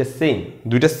ভাই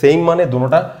দুইটা সেম মানে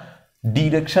দোনোটা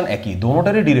ডিরেকশন একই,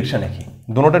 দোনোটারই ডিরেকশন একই,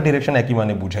 দোনোটার ডিরেকশন একই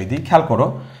মানে বুঝাই দিই। খেয়াল করো,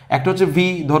 একটা হচ্ছে ভি,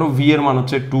 ধরো ভি এর মান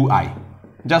হচ্ছে 2i,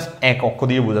 জাস্ট এক অক্ষ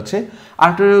দিয়ে বোঝাচ্ছে।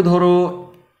 আরেকটা ধরো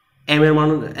এম এর মান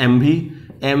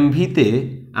এম ভিতে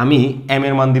আমি এম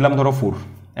এর মান দিলাম ধরো 4,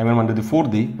 এম এর মান যদি 4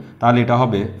 দিই তাহলে এটা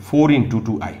হবে 4 ×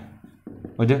 2i,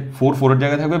 ওই যে 4 এর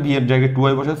জায়গায় থাকবে, ভি এর জায়গায়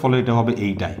 2i বসে, ফলে এটা হবে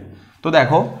 8i। তো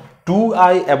দেখো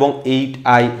 2i এবং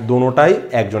 8i দোনোটাই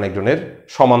একজন একজনের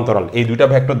সমান্তরাল। এই দুইটা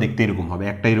ভেক্টর দেখতে এরকম হবে,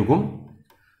 একটা এরকম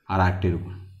আর একটা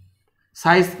এরকম,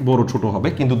 সাইজ বড় ছোট হবে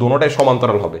কিন্তু দোনোটাই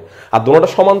সমান্তরাল হবে। আর দোনোটা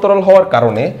সমান্তরাল হওয়ার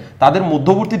কারণে তাদের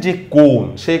মধ্যবর্তী যে কোণ,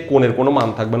 সেই কোণের কোনো মান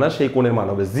থাকবে না, সেই কোণের মান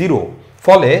হবে 0।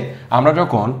 ফলে আমরা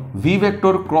যখন V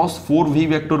vector cross 4v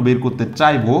vector বের করতে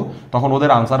চাইবো তখন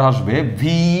ওদের আনসার আসবে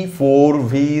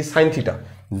v4v sin θ,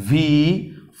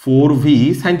 v4v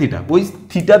sin θ। ওই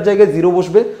থিটার জায়গায় 0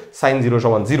 বসবে, sin 0 =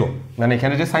 0, মানে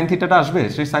এখানে যে sin θটা আসবে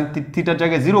সেই sin θটার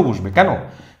জায়গায় 0 বসবে। কেন?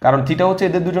 কারণ থিটা হচ্ছে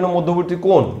এদের দুজনের মধ্যবর্তী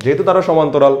কোণ, যেহেতু তারা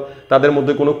সমান্তরাল তাদের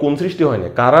মধ্যে কোনো কোণ সৃষ্টি হয় না।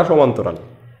 কারা সমান্তরাল?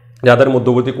 যাদের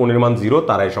মধ্যবর্তী কোণের মান 0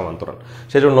 তারাই সমান্তরাল।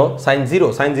 সেজন্য sin 0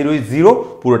 = 0,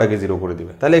 পুরোটাকে 0 করে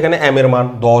দিবে। তাহলে এখানে m এর মান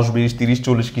 10 20 30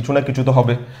 40 কিছু না কিছু তো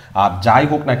হবে। আর যাই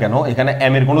হোক না কেন এখানে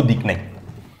m এর কোনো দিক নাই,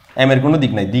 m এর কোনো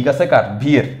দিক নাই, দিক আছে কার? v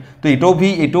এর। তো এটাও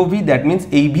v, দ্যাট মিন্স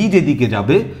এই v যেদিকে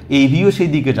যাবে এই ভিও সেই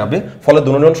দিকে যাবে, ফলে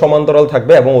দুজন সমান্তরাল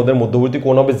থাকবে এবং ওদের মধ্যবর্তী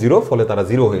কোণ হবে 0, ফলে তারা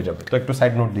 0 হয়ে যাবে। তো একটু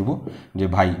সাইড নোট দিব যে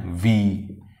ভাই v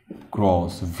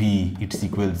cross v it's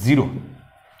equal 0,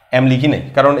 M লিখি নেই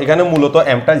কারণ এখানে মূলত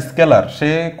এমটা স্কেলার, সে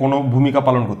কোনো ভূমিকা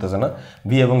পালন করতেছে না,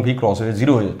 ভি এবং ভি ক্রস হয়ে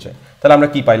 0 হয়ে যাচ্ছে। তাহলে আমরা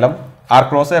কি পাইলাম? আর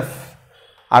ক্রস এফ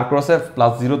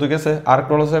প্লাস 0 তো গেছে, আর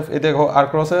ক্রস এফ, এই দেখো আর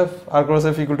ক্রস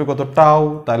এফ ইকুয়াল টু কত? টাউ।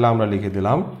 তাহলে আমরা লিখে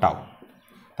দিলাম টাউ।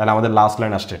 তাহলে আমাদের লাস্ট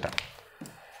লাইন আসছে এটা।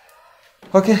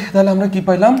 ওকে, তাহলে আমরা কি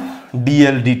পাইলাম?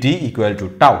 DL DT equal to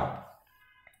tau.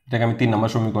 এটাকে আমি 3 নম্বর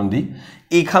সমীকরণ দিই।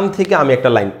 এখান থেকে আমি একটা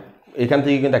লাইন, এখান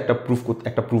থেকে কিন্তু একটা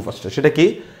প্রুফ আসছে। সেটা কি?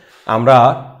 আমরা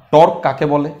টর্ক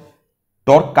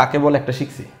কাকে বলে একটা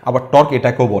শিখছি, আবার টর্ক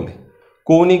এটাকেও বলে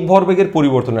কৌণিক ভরবেগের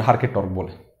পরিবর্তনের হারকে টর্ক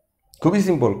বলে। খুবই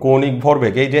সিম্পল, কৌণিক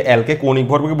ভরবেগ, এই যে এলকে কৌণিক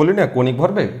ভরবেগ বলি না, কৌণিক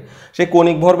ভরবেগ, সেই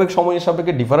কৌণিক ভরবেগ সময়ের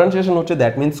সাপেক্ষে ডিফারেন্সিয়েশন হচ্ছে,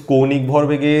 দ্যাট মিন্স কৌণিক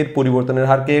ভরবেগের পরিবর্তনের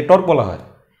হারকে টর্ক বলা হয়।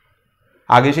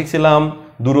 আগে শিখছিলাম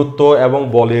দূরত্ব এবং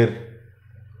বলের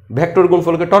ভেক্টর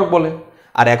গুণফলকে টর্ক বলে,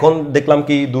 আর এখন দেখলাম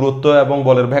কি দূরত্ব এবং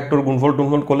বলের ভেক্টর গুণফল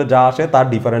টুনফল করলে যা আসে তার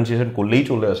ডিফারেন্সিয়েশন করলেই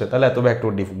চলে আসে। তাহলে এত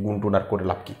ভেক্টর গুণটুন আর করে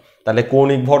লাভ কি? তাহলে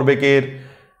কৌণিক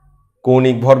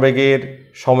ভরবেগের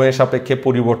সময়ের সাপেক্ষে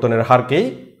পরিবর্তনের হারকেই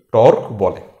টর্ক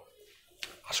বলে।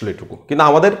 আসলে এটুকু, কিন্তু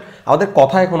আমাদের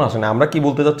কথা এখন আসে না। আমরা কি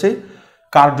বলতে যাচ্ছি?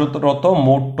 কার্যরত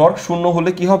মোট টর্ক 0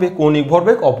 হলে কি হবে? কৌণিক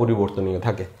ভরবেগ অপরিবর্তনীয়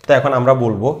থাকে। তো এখন আমরা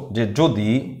বলবো যে যদি,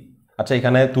 আচ্ছা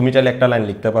এখানে তুমি চাইলে একটা লাইন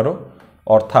লিখতে পারো,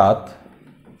 অর্থাৎ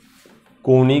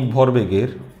কৌণিক ভরবেগের,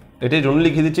 এটাই জন্য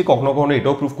লিখে দিচ্ছি, কখনো কখনো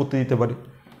এটাও প্রুফ করতে দিতে পারি,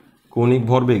 কৌণিক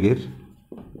ভরবেগের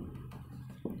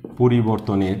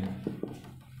পরিবর্তনের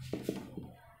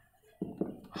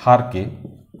হারকে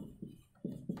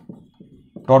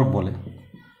টর্ক বলে।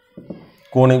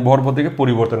 কৌণিক ভরবেগের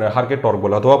পরিবর্তনের হারকে টর্ক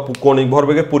বলে, অথবা কৌণিক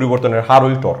ভরবেগের পরিবর্তনের হার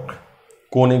ওই টর্ক,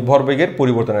 কৌণিক ভরবেগের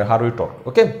পরিবর্তনের হার ওই টর্ক।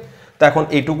 ওকে, তো এখন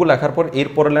এইটুকু লেখার পর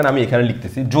এরপরের লাইন আমি এখানে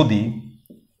লিখতেছি যদি,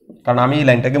 কারণ আমি এই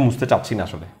লাইনটাকে মুছতে চাচ্ছি না,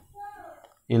 আসলে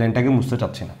এই লাইনটাকে মুছতে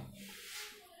চাচ্ছি না।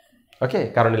 ওকে,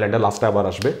 কারণ এই লাইনটা লাস্টে আবার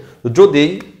আসবে। তো যদি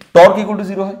টর্ক ইকুয়াল টু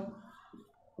 0 হয়,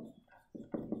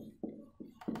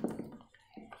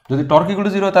 যদি টর্ক ইকুয়াল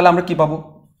টু 0 হয় তাহলে আমরা কি পাবো?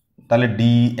 তাহলে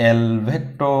DL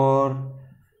vector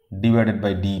divided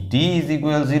by DT is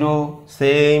equal 0,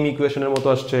 same ইকুয়েশনের মতো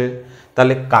আসছে।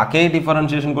 তাহলে কাকে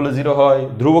ডিফারেন্সিয়েশন করলে 0 হয়?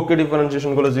 ধ্রুবককে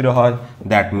ডিফারেন্সিয়েশন করলে 0 হয়,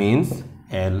 দ্যাট মিন্স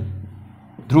এল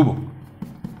ধ্রুবক।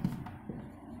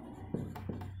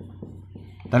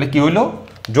 তাহলে কি হইলো?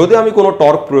 যদি আমি কোনো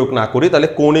টর্ক প্রয়োগ না করি তাহলে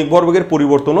কৌণিক ভরবেগের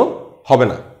পরিবর্তনও হবে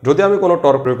না। যদি আমি কোনো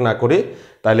টর্ক প্রয়োগ না করি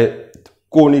তাহলে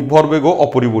কৌণিক ভরবেগও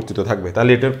অপরিবর্তিত থাকবে।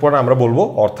 তাহলে এটার পর আমরা বলবো,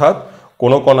 অর্থাৎ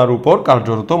কোনো কণার উপর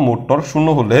কার্যরত মোট টর্ক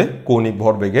 0 হলে কৌণিক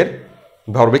ভরবেগ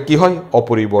কি হয়?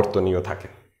 অপরিবর্তনীয় থাকে।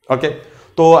 ওকে,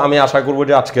 তো আমি আশা করবো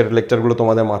যে আজকের লেকচারগুলো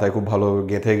তোমাদের মাথায় খুব ভালো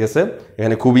গেঁথে গেছে।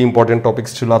 এখানে খুবই ইম্পর্টেন্ট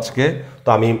টপিকস ছিল আজকে। তো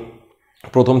আমি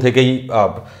প্রথম থেকেই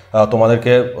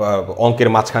তোমাদেরকে অঙ্কের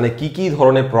মাঝখানে কি কি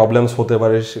ধরনের প্রবলেমস হতে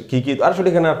পারে, কি কি আসলে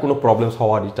এখানে আর কোনো প্রবলেমস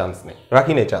হওয়ারই চান্স নেই,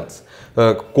 রাখি নেই চান্স।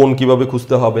 কোন কিভাবে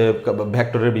খুঁজতে হবে,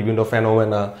 ভেক্টরের বিভিন্ন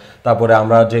ফেনোমেনা, তারপরে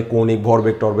আমরা যে কৌণিক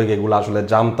ভরবেগ টরবেগ এগুলো আসলে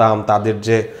জানতাম, তাদের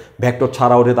যে ভেক্টর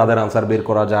ছাড়াও যে তাদের আনসার বের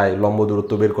করা যায়, লম্ব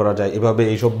দূরত্ব বের করা যায়, এভাবে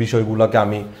এইসব বিষয়গুলোকে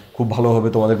আমি খুব ভালোভাবে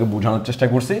তোমাদেরকে বোঝানোর চেষ্টা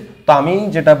করছি। তো আমি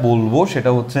যেটা বলবো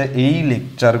সেটা হচ্ছে এই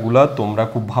লেকচারগুলো তোমরা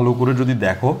খুব ভালো করে যদি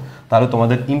দেখো তাহলে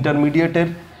তোমাদের ইন্টারমিডিয়েটের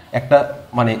একটা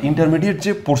মানে ইন্টারমিডিয়েট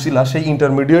যে পড়ছিলা সেই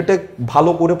ইন্টারমিডিয়েটে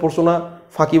ভালো করে পড়ছো না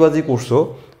ফাঁকিবাজি করছো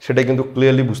সেটা কিন্তু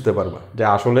ক্লিয়ারলি বুঝতে পারবা যে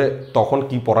আসলে তখন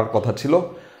কি পড়ার কথা ছিল,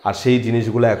 আর সেই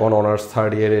জিনিসগুলো এখন অনার্স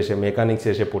থার্ড ইয়ারে এসে মেকানিক্সে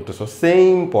এসে পড়তেছো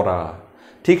সেম পড়া,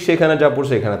 ঠিক সেখানে যা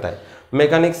পড়ছে এখানে তাই।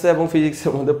 মেকানিক্সে এবং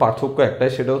ফিজিক্সের মধ্যে পার্থক্য একটাই,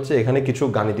 সেটা হচ্ছে এখানে কিছু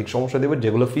গাণিতিক সমস্যা দেবে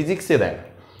যেগুলো ফিজিক্সে দেয় না।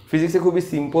 ফিজিক্সে খুবই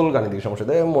সিম্পল গাণিতিক সমস্যা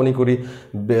দেয়, মনে করি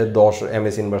 10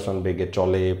 ms ইনভার্সন বেগে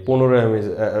চলে, 15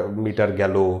 মিটার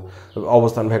গেল,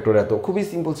 অবস্থান ভেক্টর এত, খুবই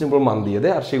সিম্পল মান দিয়ে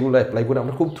দেয়, আর সেগুলো অ্যাপ্লাই করে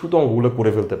আমরা খুব দ্রুত অঙ্কগুলো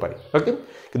করে ফেলতে পারি। ওকে,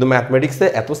 কিন্তু ম্যাথমেটিক্সে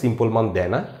এত সিম্পল মান দেয়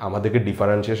না, আমাদেরকে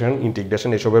ডিফারেন্সিয়েশন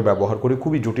ইন্টিগ্রেশন এসবের ব্যবহার করে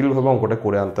খুবই জটিলভাবে অঙ্কটা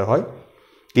করে আনতে হয়।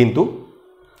 কিন্তু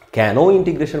কেন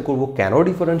ইন্টিগ্রেশন করব, কেন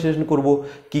ডিফারেন্সিয়েশন করব,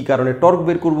 কি কারণে টর্ক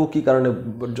বের করব, কি কারণে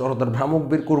জড়তার ভ্রামক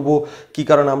বের করব, কি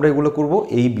কারণে আমরা এগুলো করব,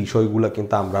 এই বিষয়গুলো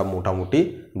কিন্তু আমরা মোটামুটি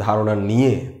ধারণা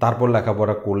নিয়ে তারপর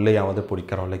লেখাপড়া করলেই আমাদের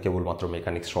পরীক্ষার হলে কেবলমাত্র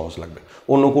মেকানিক্স সহজ লাগবে,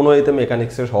 অন্য কোনো এতে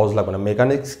মেকানিক্সে সহজ লাগবে না।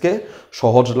 মেকানিক্সকে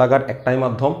সহজ লাগার একটাই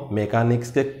মাধ্যম,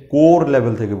 মেকানিক্সকে কোর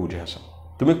লেভেল থেকে বুঝে আসা।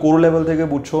 তুমি কোর লেভেল থেকে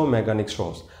বুঝছো মেকানিক্স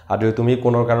সহজ, আর যদি তুমি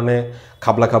কোনো কারণে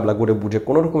খাবলা খাবলা করে বুঝে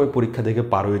কোনো রকমের পরীক্ষা থেকে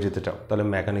পার হয়ে যেতে চাও তাহলে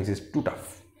মেকানিক্স ইজ টু টাফ।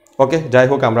 ওকে, যাই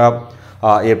হোক, আমরা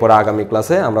এরপরে আগামী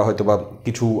ক্লাসে আমরা হয়তোবা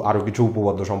আরও কিছু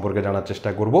উপপাদ্য সম্পর্কে জানার চেষ্টা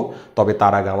করব, তবে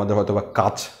তার আগে আমাদের হয়তোবা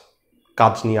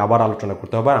কাজ নিয়ে আবার আলোচনা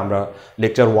করতে হবে। আমরা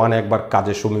লেকচার 1 একবার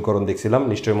কাজের সমীকরণ দেখছিলাম,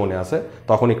 নিশ্চয়ই মনে আছে,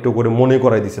 তখন একটু করে মনে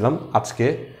করাই দিয়েছিলাম। আজকে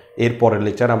এর পরের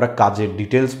লেকচার আমরা কাজের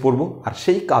ডিটেলস পড়ব, আর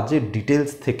সেই কাজের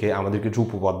ডিটেলস থেকে আমাদের কিছু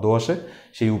উপপাদ্য আসে,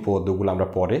 সেই উপপাদ্যগুলো আমরা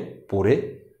পরে পড়ে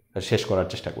শেষ করার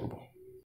চেষ্টা করব।